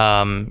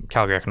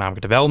 Calgary Economic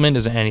Development.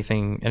 Is there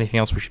anything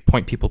else we should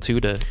point people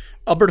to?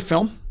 Alberta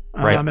Film.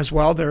 As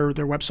well, their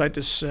website,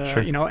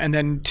 and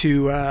then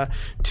to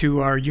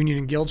our union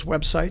and guilds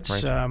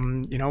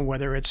websites,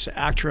 whether it's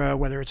ACTRA,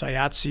 whether it's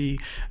IATSE,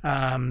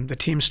 the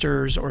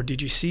Teamsters or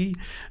DGC,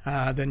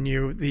 then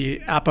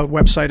the APA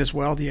website as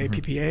well, the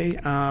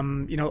APPA,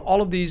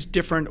 all of these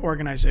different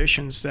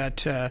organizations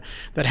that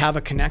have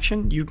a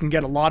connection. You can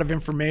get a lot of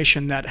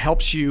information that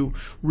helps you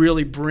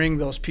really bring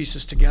those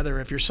pieces together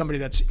if you're somebody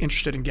that's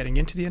interested in getting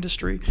into the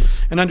industry,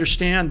 and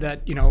understand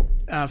that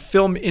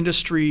film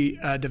industry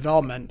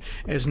development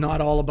is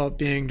not all about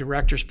being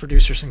directors,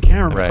 producers, and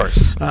camera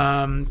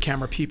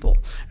people.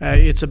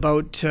 It's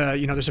about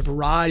there's a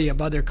variety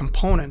of other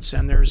components,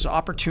 and there's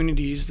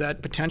opportunities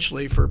that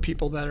potentially for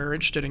people that are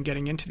interested in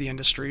getting into the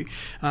industry,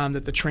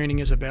 that the training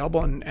is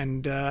available,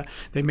 and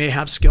they may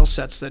have skill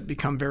sets that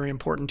become very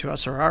important to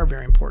us or are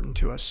very important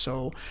to us.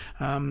 So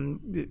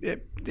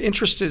the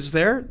interest is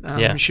there.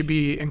 You should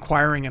be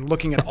inquiring and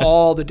looking at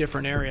all the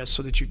different areas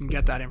so that you can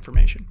get that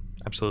information.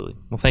 Absolutely.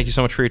 Well, thank you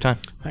so much for your time.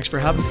 Thanks for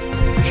having me.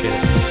 Appreciate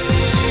it.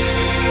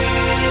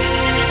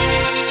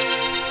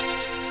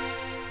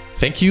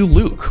 Thank you,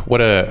 Luke. What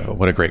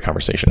a great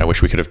conversation. I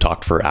wish we could have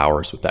talked for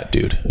hours with that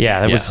dude. Yeah,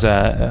 that was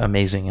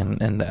amazing.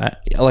 And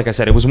like I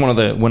said, it was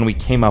when we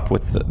came up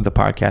with the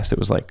podcast, it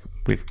was like,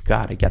 we've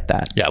got to get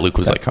that. Yeah, Luke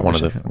was like one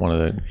of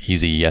the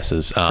easy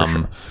yeses.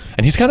 Sure.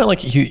 And he's kind of like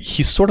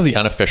he's sort of the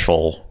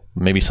unofficial,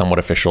 maybe somewhat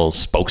official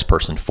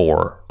spokesperson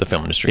for the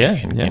film industry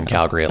in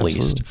Calgary, at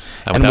least.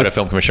 And without a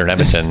film commissioner in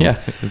Edmonton,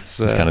 it's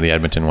kind of the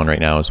Edmonton one right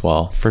now as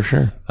well. For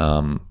sure.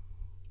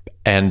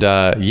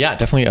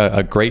 Definitely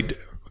a great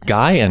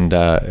guy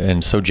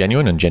and so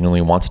genuine and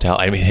genuinely wants to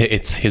help. I mean,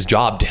 it's his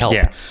job to help.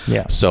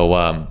 Yeah.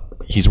 So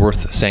he's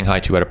worth saying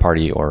hi to at a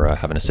party or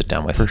having a sit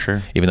down with. For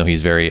sure. Even though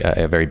he's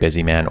a very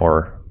busy man,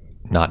 or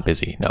not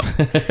busy. No,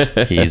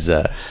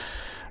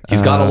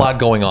 He's got a lot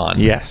going on.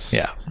 Yes.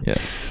 Yeah. Yes.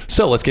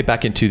 So let's get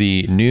back into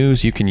the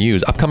news you can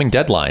use. Upcoming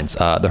deadlines.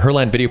 The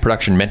Herland Video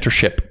Production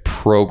Mentorship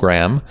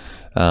Program,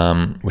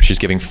 which is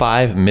giving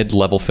 5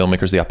 mid-level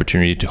filmmakers the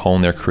opportunity to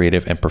hone their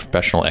creative and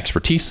professional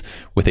expertise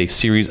with a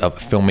series of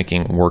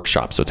filmmaking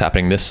workshops. So it's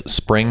happening this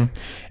spring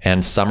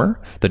and summer.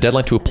 The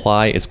deadline to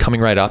apply is coming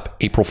right up,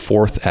 April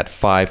 4th at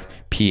 5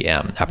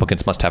 p.m.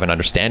 Applicants must have an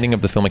understanding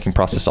of the filmmaking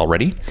process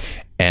already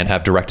and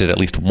have directed at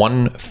least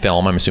one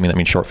film. I'm assuming that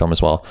means short film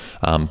as well,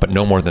 but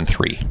no more than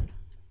 3.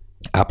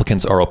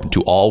 Applicants are open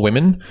to all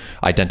women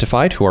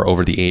identified who are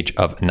over the age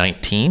of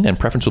 19, and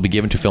preference will be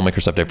given to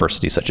filmmakers of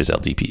diversity such as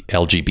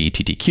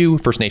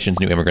LGBTQ, First Nations,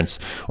 new immigrants,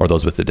 or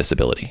those with a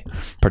disability.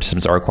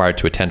 Participants are required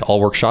to attend all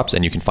workshops,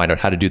 and you can find out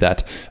how to do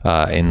that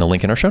in the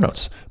link in our show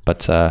notes. But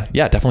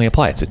definitely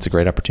apply. It's a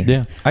great opportunity.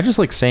 Yeah, I just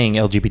like saying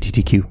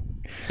LGBTQ.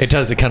 It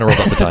does. It kind of rolls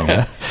off the tongue.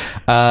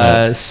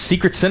 Huh?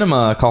 Secret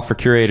Cinema, call for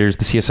curators.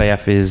 The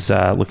CSIF is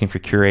looking for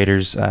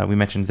curators. We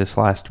mentioned this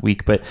last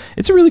week, but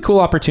it's a really cool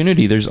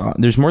opportunity.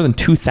 There's more than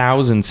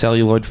 2,000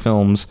 celluloid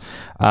films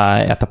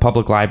at the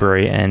public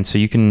library, and so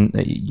you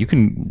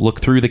can look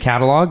through the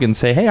catalog and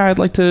say, hey, I'd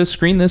like to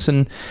screen this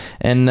and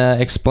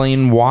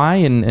explain why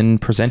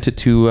and present it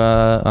to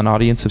an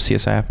audience of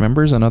CSIF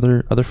members and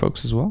other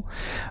folks as well.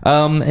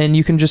 And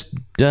you can just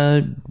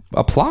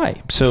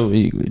apply. So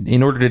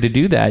in order to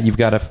do that, you've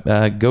got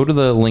to go to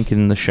the link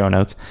in the show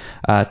notes,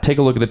 take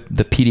a look at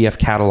the PDF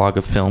catalog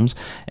of films,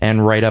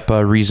 and write up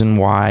a reason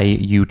why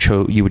you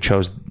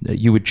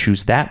would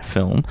choose that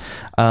film,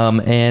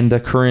 and a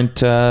current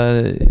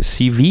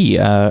CV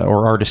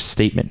or artist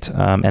statement,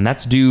 and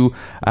that's due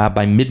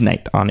by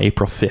midnight on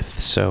April 5th.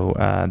 So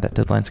that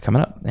deadline's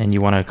coming up, and you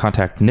want to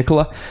contact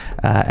Nicola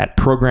at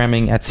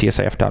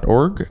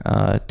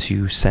programming@csif.org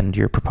to send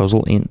your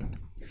proposal in.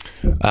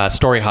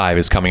 Story Hive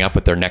is coming up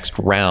with their next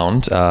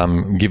round,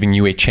 giving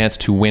you a chance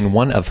to win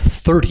one of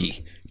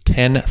 30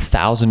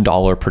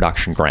 $10,000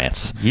 production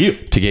grants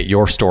to get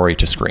your story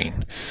to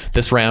screen.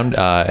 This round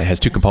has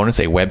two components,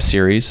 a web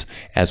series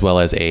as well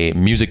as a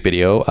music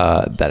video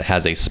that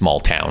has a small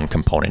town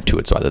component to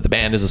it. So either the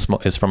band is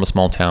from a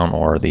small town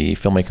or the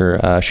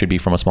filmmaker should be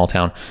from a small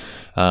town.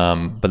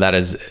 But that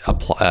is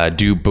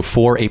due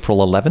before April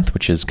 11th,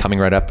 which is coming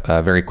right up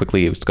very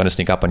quickly. It's going to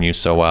sneak up on you.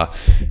 So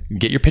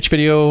get your pitch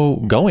video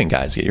going,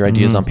 guys. Get your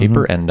ideas on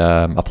paper and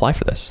apply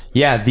for this.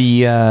 Yeah,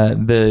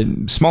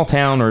 the small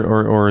town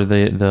or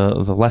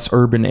the less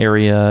urban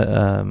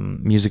area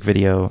music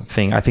video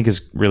thing, I think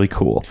is really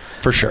cool.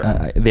 For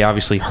sure. They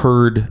obviously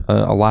heard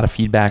a lot of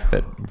feedback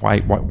that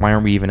why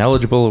aren't we even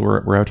eligible?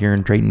 We're out here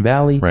in Drayton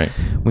Valley. Right.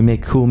 We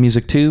make cool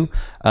music too.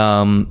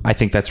 I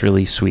think that's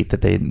really sweet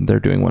that they're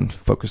doing one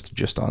focused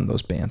just on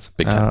those bands.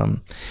 Big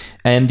time.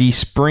 And the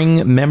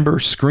spring member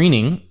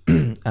screening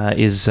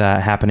is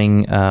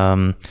happening.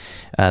 The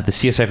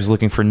CSIF is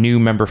looking for new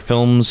member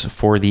films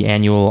for the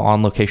annual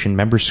on-location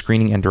member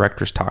screening and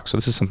director's talk. So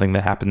this is something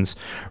that happens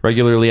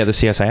regularly at the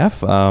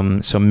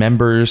CSIF. So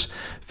members'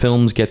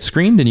 films get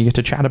screened, and you get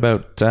to chat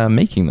about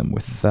making them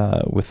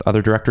with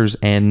other directors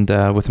and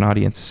with an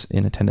audience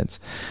in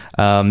attendance.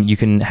 You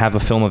can have a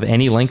film of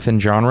any length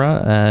and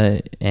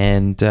genre,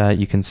 and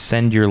you can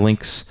send your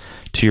links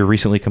to your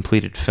recently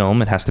completed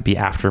film. It has to be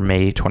after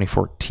May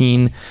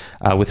 2014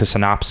 with a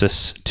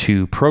synopsis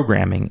to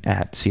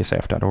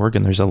programming@csif.org,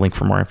 and there's a link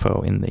for more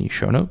info in the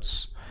show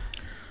notes.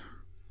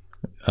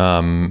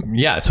 So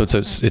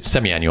it's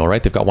semi-annual,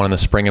 right? They've got one in the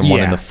spring and one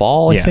in the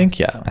fall, I think.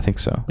 Yeah, I think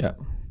so.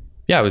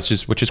 Yeah, which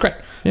is great.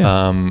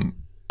 Yeah.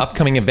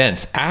 Upcoming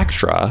events.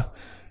 ACTRA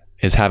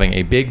is having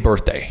a big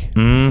birthday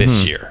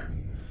this year.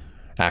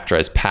 ACTRA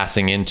is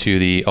passing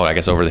into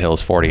over the hill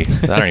is 40. I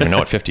don't even know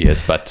what 50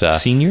 is, but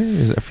senior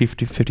is it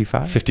 50,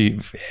 55?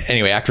 50.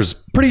 Anyway, ACTRA's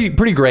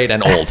pretty great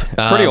and old.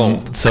 Pretty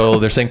old. So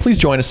they're saying, please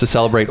join us to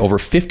celebrate over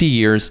 50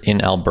 years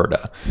in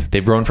Alberta.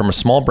 They've grown from a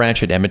small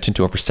branch at Edmonton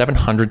to over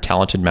 700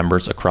 talented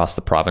members across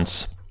the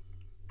province.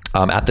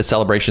 At the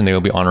celebration, they will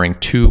be honoring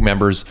two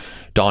members,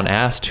 Don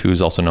Ast,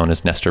 who's also known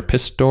as Nestor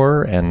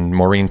Pistor, and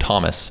Maureen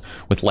Thomas,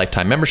 with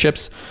lifetime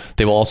memberships.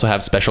 They will also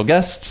have special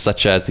guests,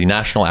 such as the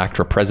National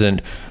ACTRA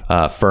President,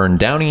 Fern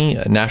Downey,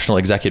 National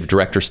Executive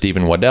Director,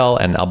 Stephen Waddell,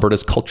 and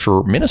Alberta's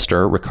Culture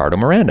Minister, Ricardo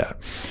Miranda.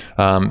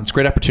 It's a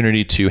great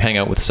opportunity to hang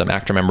out with some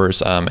ACTRA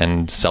members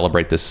and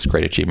celebrate this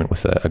great achievement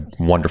with a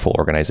wonderful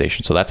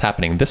organization. So that's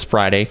happening this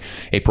Friday,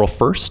 April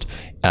 1st,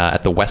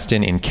 at the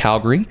Westin in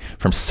Calgary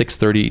from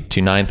 6:30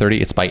 to 9:30.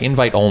 It's by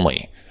invite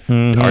only.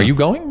 Are you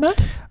going, Matt?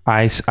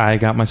 I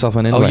got myself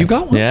an invite. Oh, you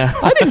got one? Yeah.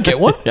 I didn't get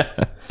one.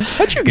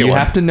 How'd you get one? You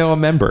have to know a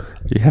member.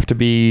 You have to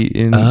be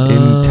in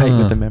tight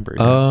with a member.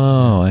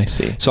 Oh, I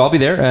see. So I'll be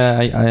there,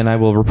 and I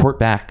will report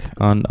back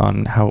on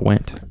how it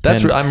went.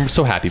 I'm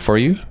so happy for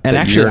you. And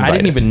actually, I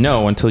didn't even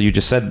know until you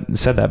just said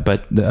that,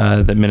 but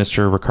that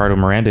Minister Ricardo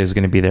Miranda is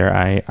going to be there.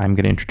 I'm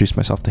going to introduce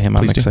myself to him.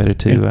 Please I'm excited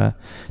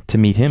to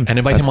meet him. And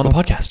invite him on the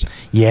podcast.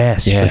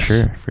 Yes,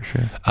 for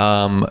sure.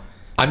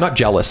 I'm not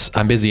jealous.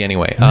 I'm busy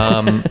anyway.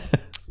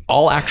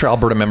 All ACTRA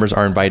Alberta members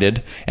are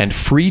invited, and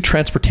free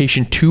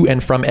transportation to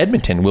and from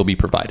Edmonton will be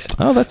provided.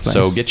 Oh, that's nice.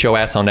 So get your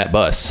ass on that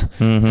bus.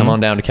 Come on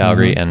down to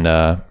Calgary and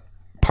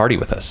party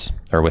with us,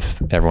 or with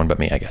everyone but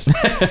me, I guess.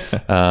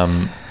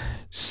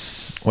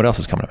 What else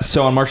is coming up?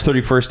 So on March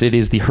 31st, it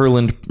is the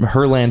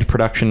Herland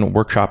Production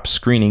Workshop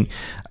screening.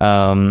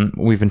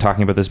 We've been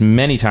talking about this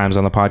many times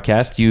on the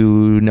podcast.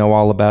 You know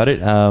all about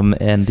it.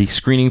 And the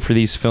screening for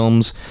these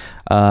films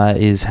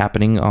is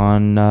happening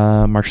on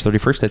March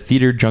 31st at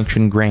Theatre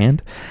Junction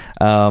Grand.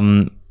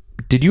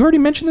 Did you already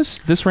mention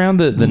this round?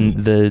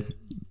 The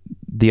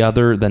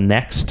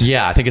next?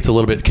 Yeah, I think it's a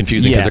little bit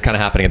confusing because they're kind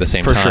of happening at the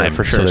same time.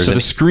 For sure. So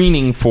the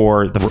screening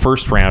for the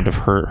first round of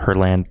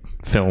Herland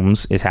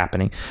films is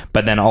happening,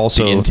 but then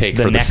also the intake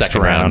for the next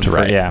second round,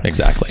 right? Yeah,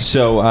 exactly.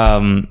 So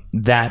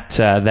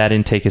that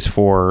intake is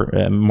for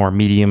more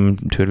medium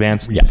to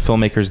advanced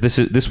filmmakers.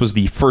 This was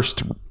the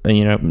first,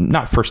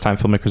 not first time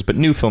filmmakers, but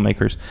new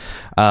filmmakers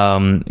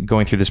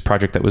going through this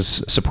project that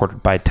was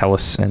supported by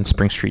TELUS and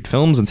Spring Street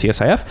Films and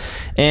CSIF.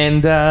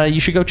 And you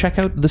should go check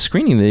out the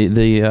screening.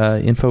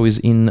 The info is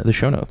in the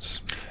show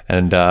notes.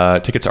 And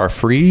tickets are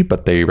free,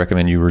 but they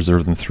recommend you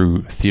reserve them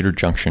through Theater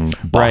Junction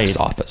box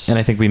office. And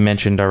I think we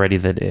mentioned already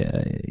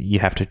that you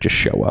have to just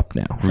show up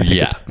now. I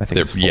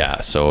think it's full.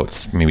 Yeah, so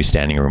it's maybe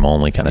standing room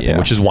only kind of thing,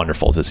 which is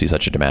wonderful to see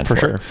such a demand for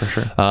sure.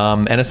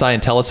 NSI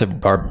and TELUS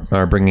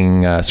are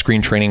bringing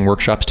screen training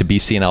workshops to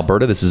BC and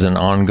Alberta. This is an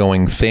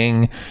ongoing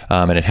thing,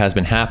 and it has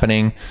been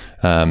happening.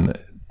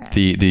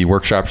 The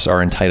workshops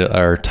are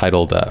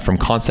titled From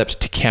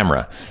Concept to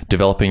Camera,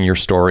 Developing Your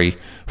Story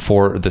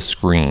for the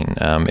Screen.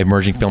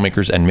 Emerging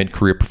filmmakers and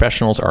mid-career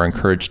professionals are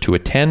encouraged to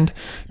attend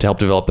to help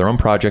develop their own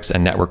projects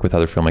and network with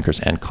other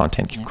filmmakers and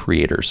content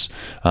creators.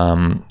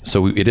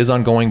 So it is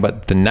ongoing,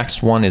 but the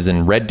next one is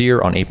in Red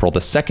Deer on April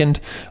the 2nd.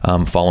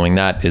 Following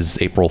that is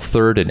April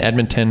 3rd in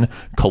Edmonton.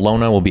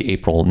 Kelowna will be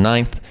April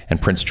 9th,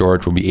 and Prince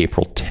George will be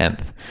April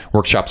 10th.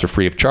 Workshops are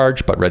free of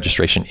charge, but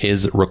registration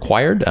is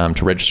required.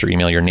 To register,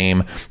 email your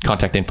name,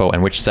 contact info,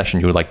 and which session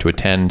you would like to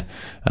attend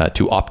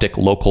to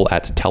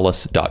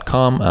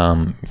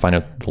opticlocal@telus.com. Find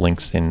out the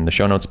links in the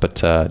show notes, but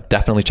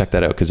definitely check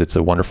that out because it's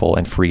a wonderful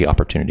and free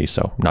opportunity,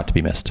 so not to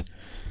be missed.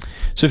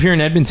 So if you're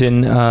in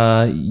Edmonton,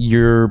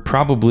 you're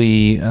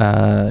probably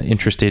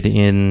interested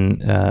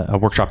in a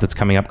workshop that's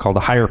coming up called A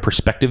Higher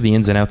Perspective, the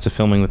ins and outs of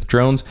filming with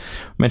drones.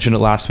 We mentioned it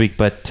last week,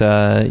 but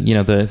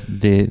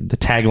the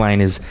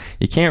tagline is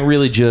you can't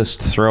really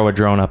just throw a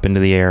drone up into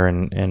the air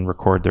and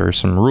record. There are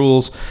some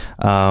rules,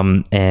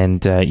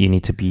 and you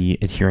need to be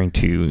adhering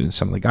to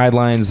some of the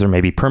guidelines. There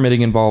may be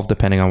permitting involved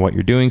depending on what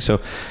you're doing. So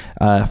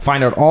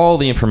find out all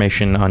the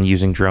information on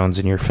using drones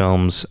in your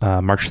films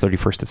March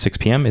 31st at 6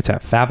 p.m. It's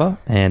at FAVA,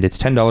 and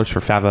it's $10 for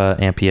FAVA,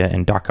 Ampia,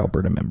 and Doc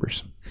Alberta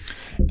members.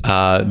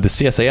 The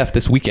CSIF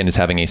this weekend is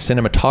having a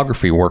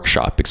cinematography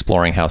workshop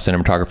exploring how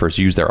cinematographers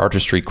use their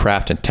artistry,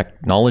 craft, and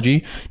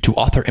technology to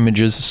author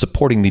images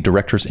supporting the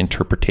director's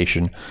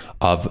interpretation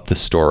of the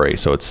story.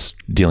 So it's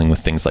dealing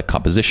with things like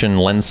composition,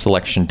 lens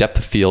selection, depth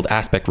of field,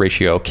 aspect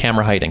ratio,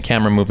 camera height, and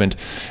camera movement,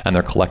 and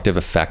their collective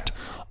effect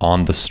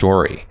on the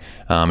story.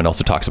 It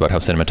also talks about how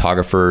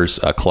cinematographers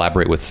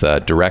collaborate with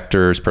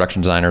directors,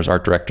 production designers,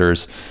 art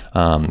directors,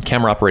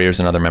 camera operators,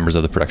 and other members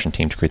of the production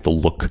team to create the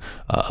look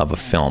of a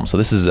film. So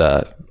this is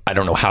I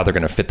don't know how they're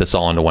going to fit this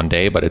all into one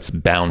day, but it's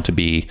bound to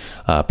be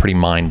pretty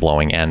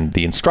mind-blowing. And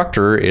the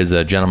instructor is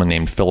a gentleman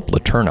named Philip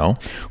Letourneau,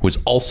 who is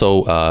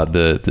also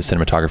the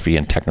cinematography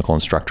and technical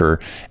instructor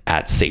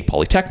at SAIT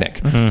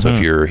Polytechnic. Mm-hmm. So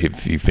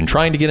if you've been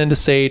trying to get into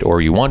SAIT, or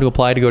you want to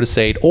apply to go to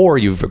SAIT, or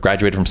you've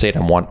graduated from SAIT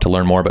and want to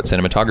learn more about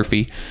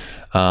cinematography,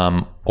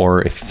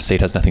 or if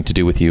SAIT has nothing to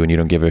do with you and you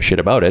don't give a shit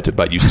about it,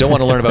 but you still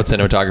want to learn about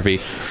cinematography,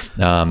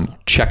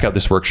 check out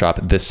this workshop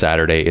this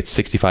Saturday. It's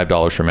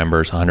 $65 for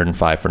members,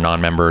 $105 for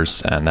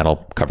non-members, and that'll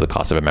cover the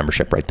cost of a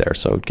membership right there.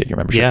 So get your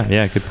membership.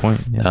 Yeah, good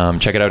point. Yeah.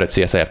 Check it out at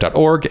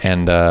csif.org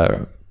and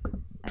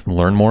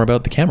learn more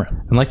about the camera.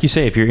 And like you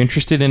say, if you're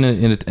interested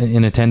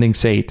in attending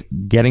SAIT,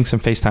 getting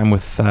some FaceTime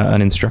with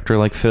an instructor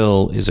like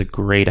Phil is a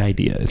great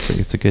idea.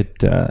 It's a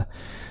good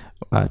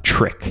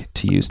trick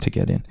to use to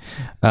get in.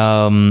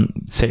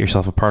 Set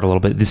yourself apart a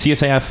little bit. The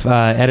CSIF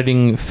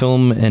editing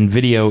film and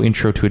video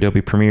intro to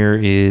Adobe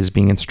Premiere is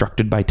being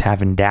instructed by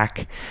Tavin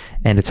Dak,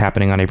 and it's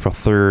happening on April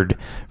 3rd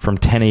from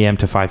 10 a.m.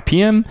 to 5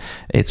 p.m.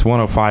 It's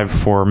 $105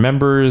 for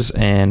members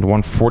and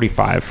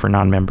 $145 for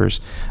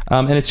non-members.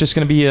 And it's just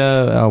going to be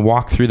a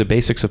walk through the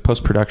basics of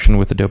post-production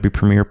with Adobe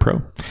Premiere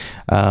Pro.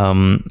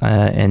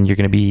 And you're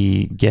going to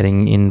be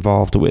getting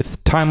involved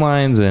with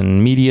timelines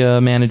and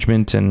media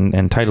management and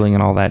titling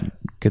and all that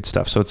good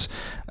stuff. So it's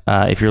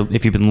if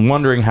you've been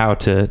wondering how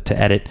to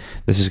edit,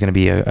 this is going to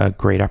be a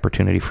great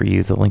opportunity for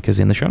you. The link is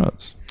in the show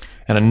notes.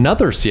 And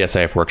another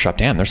CSIF workshop.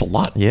 Damn, there's a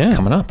lot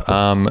coming up.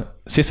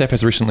 CSIF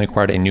has recently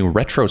acquired a new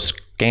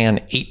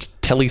RetroScan 8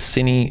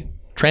 telecine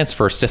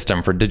transfer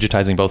system for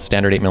digitizing both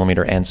standard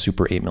 8mm and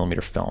Super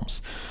 8mm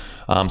films.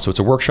 So it's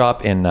a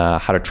workshop in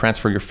how to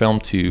transfer your film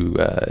to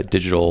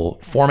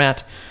digital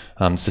format.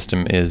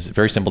 System is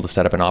very simple to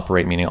set up and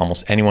operate, meaning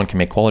almost anyone can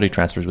make quality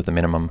transfers with a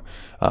minimum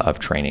of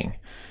training.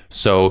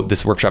 So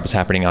this workshop is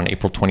happening on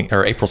April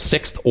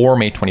 6th or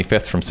May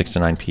 25th from 6 to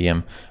 9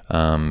 p.m.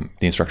 The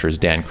instructor is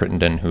Dan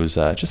Crittenden, who's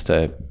just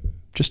a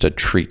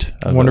treat.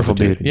 Wonderful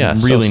dude. Yeah,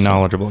 really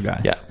knowledgeable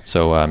guy. Yeah,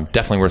 so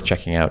definitely worth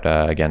checking out.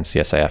 Again,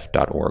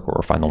 csif.org,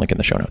 or find the link in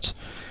the show notes.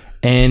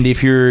 And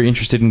if you're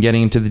interested in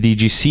getting into the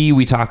DGC,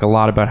 we talk a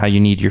lot about how you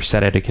need your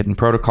set etiquette and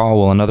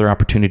protocol. Well, another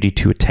opportunity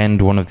to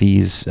attend one of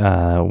these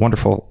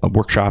wonderful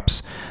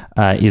workshops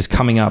is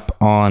coming up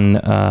on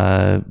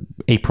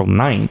April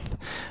 9th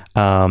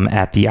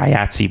at the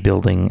IATSE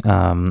building.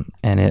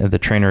 And the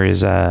trainer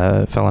is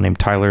a fellow named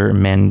Tyler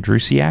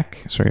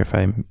Mandrusiak. Sorry if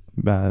I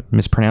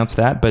mispronounced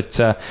that. But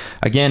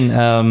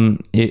again,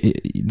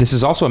 this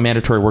is also a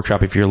mandatory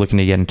workshop if you're looking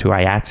to get into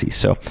IATSE.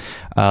 So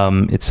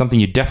it's something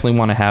you definitely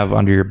want to have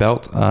under your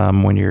belt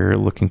when you're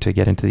looking to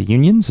get into the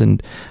unions.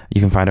 And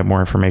you can find out more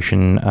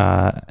information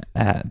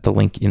at the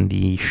link in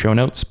the show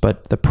notes.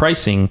 But the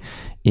pricing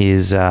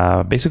is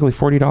basically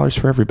 $40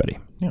 for everybody.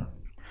 Yeah.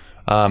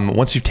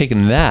 Once you've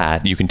taken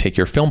that, you can take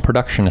your film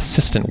production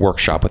assistant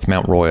workshop with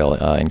Mount Royal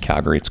in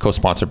Calgary. It's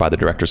co-sponsored by the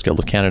Directors Guild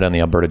of Canada and the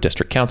Alberta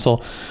District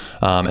Council.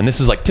 And this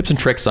is like tips and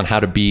tricks on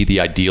how to be the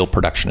ideal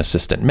production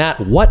assistant.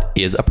 Matt, what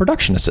is a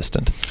production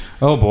assistant?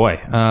 Oh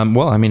boy.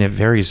 Well, I mean, it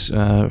varies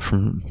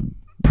from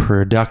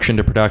production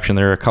to production.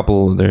 There are a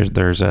couple.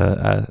 There's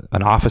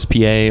an office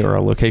PA or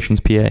a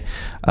locations PA,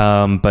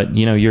 but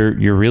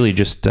you're really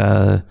just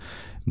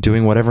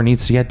doing whatever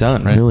needs to get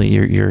done. Right. Really,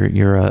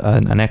 you're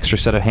an extra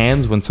set of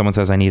hands when someone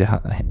says, "I need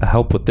a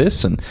help with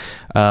this," and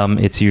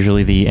it's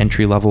usually the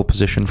entry level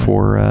position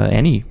for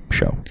any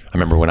show. I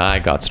remember when I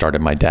got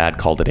started, my dad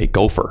called it a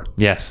gopher.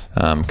 Yes,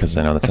 because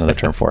I know that's another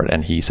term for it,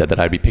 and he said that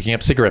I'd be picking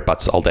up cigarette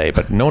butts all day,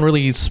 but no one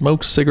really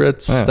smokes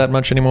cigarettes that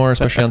much anymore,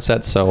 especially on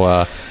set.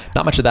 So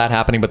not much of that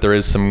happening, but there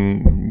is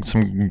some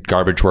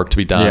garbage work to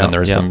be done, and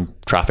there's some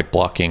traffic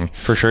blocking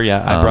for sure.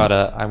 Yeah,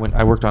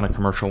 I worked on a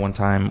commercial one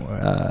time,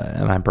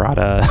 and I brought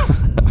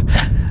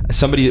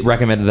somebody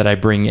recommended that I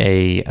bring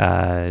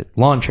a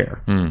lawn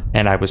chair,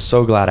 and I was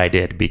so glad I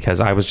did, because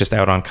I was just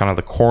out on kind of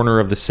the corner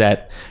of the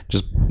set,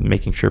 just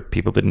making sure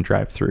people didn't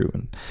drive through,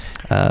 and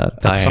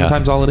that's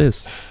sometimes all it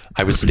is.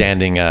 I was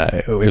standing.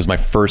 It was my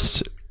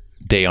first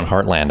day on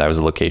Heartland. I was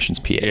a locations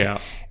PA,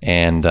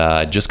 and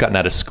just gotten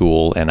out of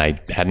school, and I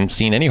hadn't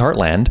seen any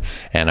Heartland,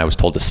 and I was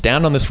told to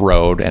stand on this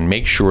road and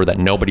make sure that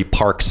nobody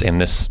parks in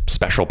this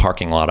special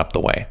parking lot up the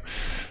way.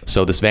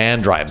 So this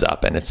van drives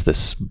up, and it's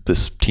this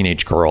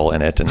teenage girl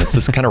in it, and it's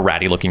this kind of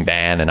ratty looking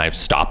van, and I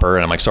stop her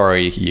and I'm like,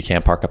 "Sorry, you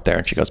can't park up there."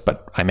 And she goes,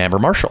 "But I'm Amber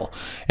Marshall,"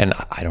 and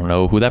I don't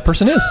know who that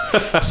person is.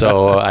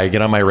 So I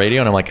get on my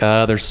radio and I'm like,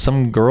 "There's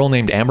some girl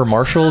named Amber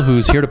Marshall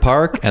who's here to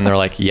park," and they're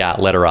like, "Yeah,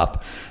 let her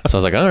up." So I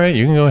was like, "All right,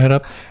 you can go ahead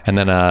up." And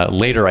then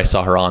later I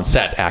saw her on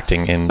set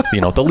acting in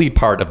the lead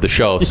part of the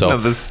show, so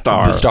the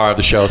star of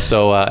the show.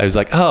 So I was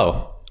like,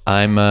 "Oh,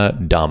 I'm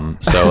dumb."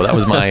 So that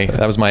was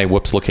my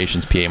whoops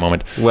locations PA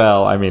moment.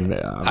 Well, I mean,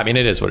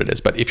 it is what it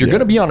is. But if you're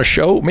going to be on a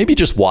show, maybe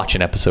just watch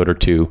an episode or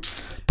two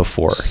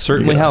before.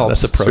 Certainly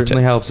helps. That's a pro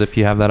certainly tip. Helps if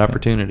you have that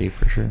opportunity,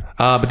 for sure.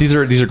 But these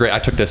are great. I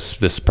took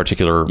this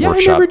particular workshop.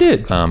 I never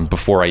did.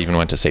 Before I even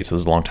went to States. So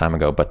this was a long time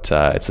ago. But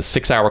it's a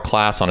 6-hour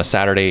class on a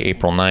Saturday,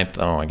 April 9th.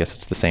 Oh, I guess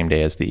it's the same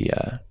day as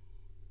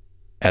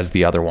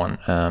the other one,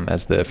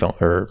 as the film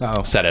or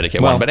set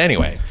etiquette one. But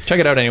anyway, check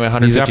it out anyway.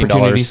 $115. These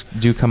opportunities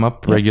do come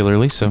up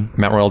regularly. So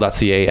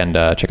MountRoyal.ca, and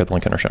check out the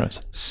link in our show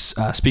notes.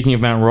 Speaking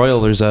of Mount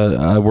Royal, there's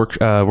a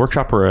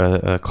workshop or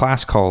a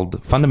class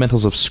called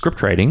Fundamentals of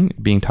Script Writing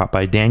being taught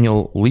by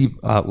Daniel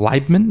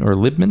Liebman,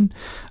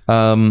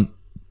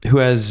 who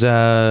has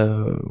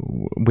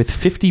with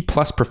 50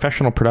 plus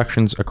professional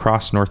productions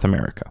across North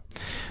America.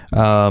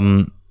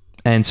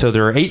 And so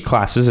there are 8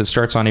 classes. It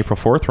starts on April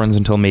 4th, runs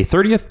until May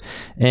 30th.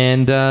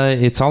 And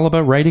it's all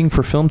about writing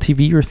for film,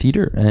 TV, or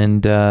theater,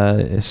 and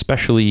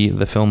especially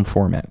the film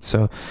format.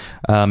 So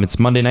it's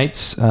Monday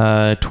nights,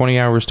 20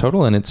 hours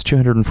total, and it's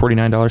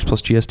 $249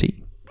 plus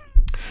GST.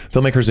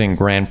 Filmmakers in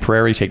Grand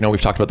Prairie, take note.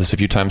 We've talked about this a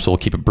few times, so we'll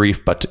keep it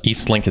brief, but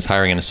Eastlink is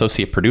hiring an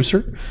associate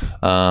producer.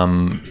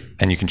 And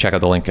you can check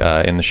out the link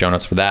in the show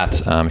notes for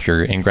that. If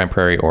you're in Grand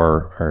Prairie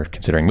or are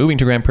considering moving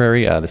to Grand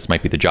Prairie, this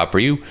might be the job for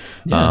you.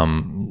 Yeah.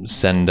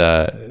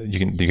 You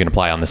can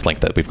apply on this link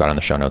that we've got in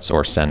the show notes,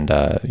 or send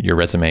your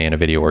resume and a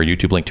video or a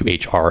YouTube link to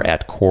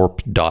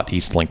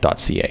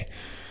hr@corp.eastlink.ca.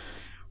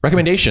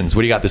 Recommendations.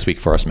 What do you got this week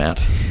for us, Matt?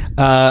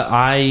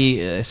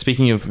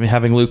 Speaking of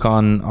having Luke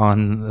on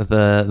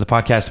the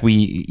podcast,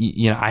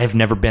 I have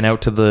never been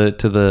out to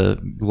the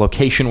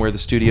location where the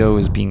studio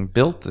is being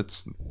built.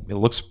 It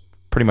looks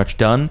pretty much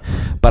done,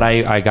 but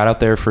I got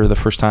out there for the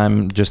first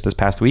time just this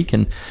past week,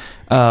 and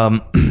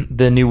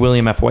the new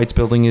William F. White's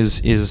building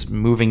is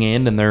moving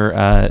in, and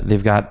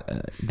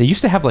they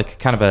used to have like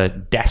kind of a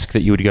desk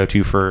that you would go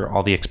to for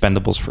all the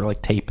expendables for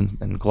like tape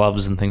and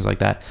gloves and things like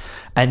that.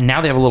 And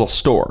now they have a little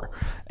store,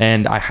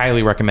 and I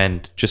highly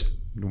recommend just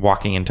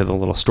walking into the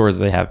little store that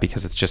they have,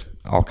 because it's just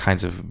all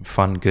kinds of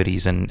fun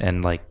goodies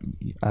and like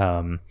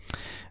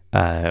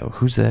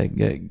who's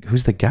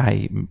the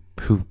guy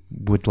who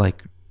would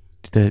like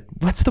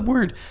what's the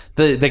word?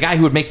 The guy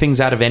who would make things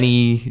out of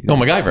any... Oh,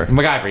 MacGyver.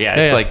 MacGyver, yeah.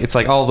 It's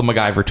like all the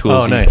MacGyver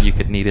tools you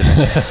could need in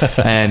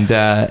it.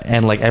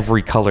 and like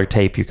every color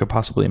tape you could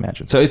possibly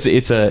imagine. So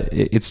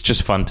it's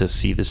just fun to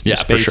see this new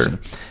space, for sure,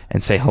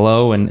 and say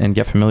hello and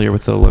get familiar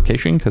with the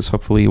location, because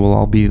hopefully we'll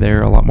all be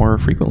there a lot more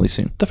frequently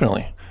soon.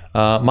 Definitely.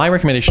 My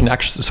recommendation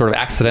actually sort of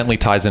accidentally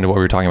ties into what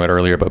we were talking about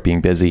earlier about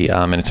being busy,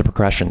 and it's a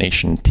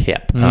procrastination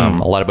tip. A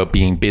lot about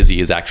being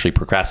busy is actually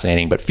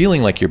procrastinating, but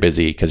feeling like you're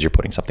busy because you're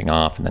putting something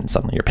off, and then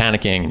suddenly you're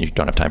panicking and you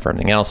don't have time for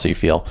anything else, so you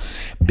feel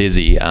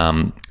busy.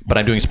 But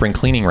I'm doing spring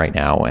cleaning right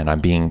now, and I'm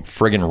being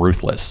friggin'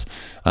 ruthless.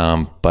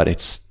 But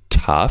it's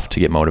tough to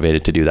get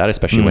motivated to do that,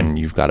 especially when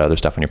you've got other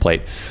stuff on your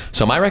plate.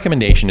 So my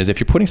recommendation is if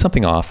you're putting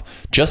something off,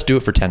 just do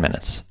it for 10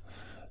 minutes.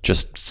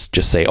 Just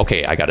say,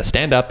 okay, I got to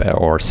stand up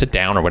or sit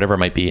down or whatever it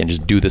might be and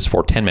just do this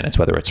for 10 minutes,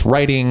 whether it's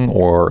writing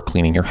or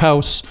cleaning your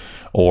house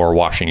or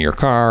washing your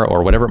car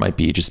or whatever it might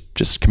be.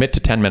 Just commit to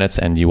 10 minutes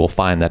and you will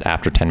find that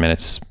after 10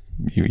 minutes,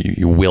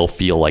 you will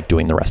feel like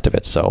doing the rest of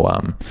it. So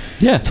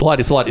it's a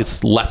lot.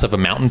 It's less of a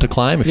mountain to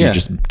climb if you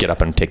just get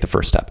up and take the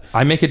first step.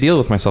 I make a deal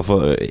with myself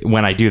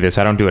when I do this.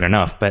 I don't do it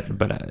enough, but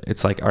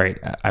it's like, all right,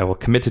 I will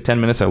commit to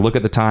 10 minutes. I look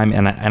at the time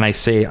and I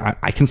say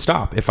I can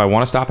stop if I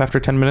want to stop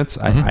after 10 minutes.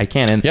 I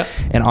can.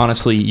 And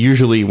honestly,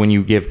 usually when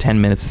you give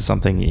 10 minutes to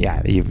something,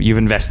 you've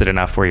invested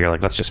enough where you're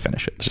like, let's just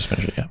finish it.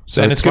 Yeah.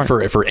 So and it's good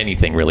for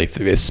anything really,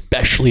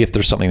 especially if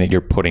there's something that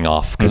you're putting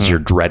off because you're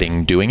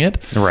dreading doing it.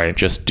 Right.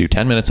 Just do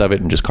 10 minutes of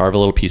it and just carve a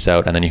little piece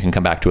out, and then you can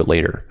come back to it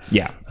later.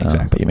 Yeah,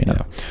 exactly. But you may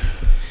not.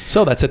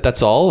 So that's it.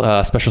 That's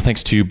all. Special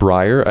thanks to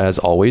Briar, as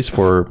always,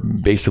 for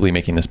basically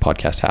making this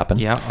podcast happen.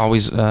 Yeah,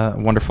 always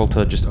wonderful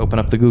to just open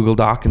up the Google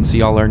Doc and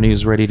see all our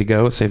news ready to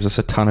go. It saves us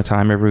a ton of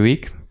time every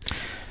week.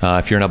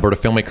 If you're an Alberta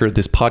filmmaker,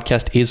 this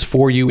podcast is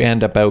for you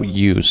and about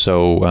you.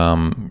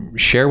 So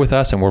share with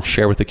us and we'll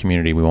share with the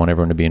community. We want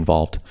everyone to be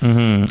involved.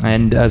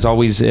 And as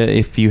always,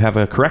 if you have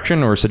a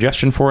correction or a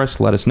suggestion for us,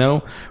 let us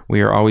know.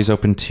 We are always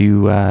open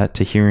to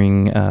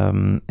hearing,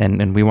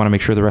 and we want to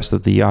make sure the rest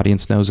of the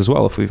audience knows as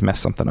well if we've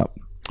messed something up.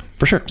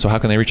 For sure. So how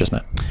can they reach us,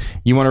 Matt?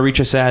 You want to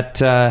reach us at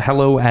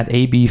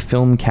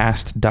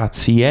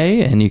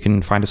hello@abfilmcast.ca, and you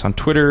can find us on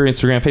Twitter,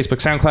 Instagram,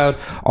 Facebook, SoundCloud.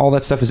 All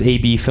that stuff is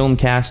AB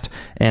Filmcast.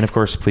 And of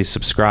course, please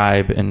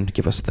subscribe and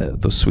give us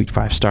those sweet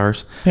 5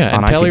 stars. Yeah,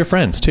 and tell iTunes. your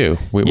friends too.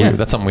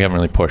 That's something we haven't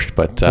really pushed,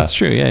 but that's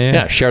true.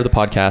 Yeah. Share the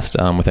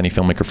podcast with any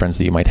filmmaker friends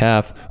that you might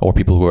have, or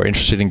people who are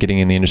interested in getting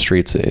in the industry.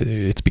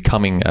 It's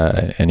becoming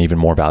an even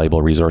more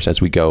valuable resource as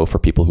we go for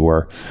people who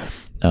are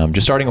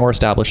just starting or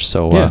established.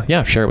 So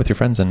share it with your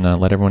friends and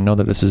let everyone know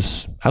that this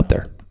is out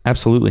there.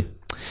 Absolutely.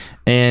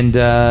 And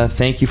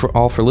thank you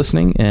all for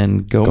listening,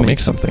 and go make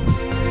something.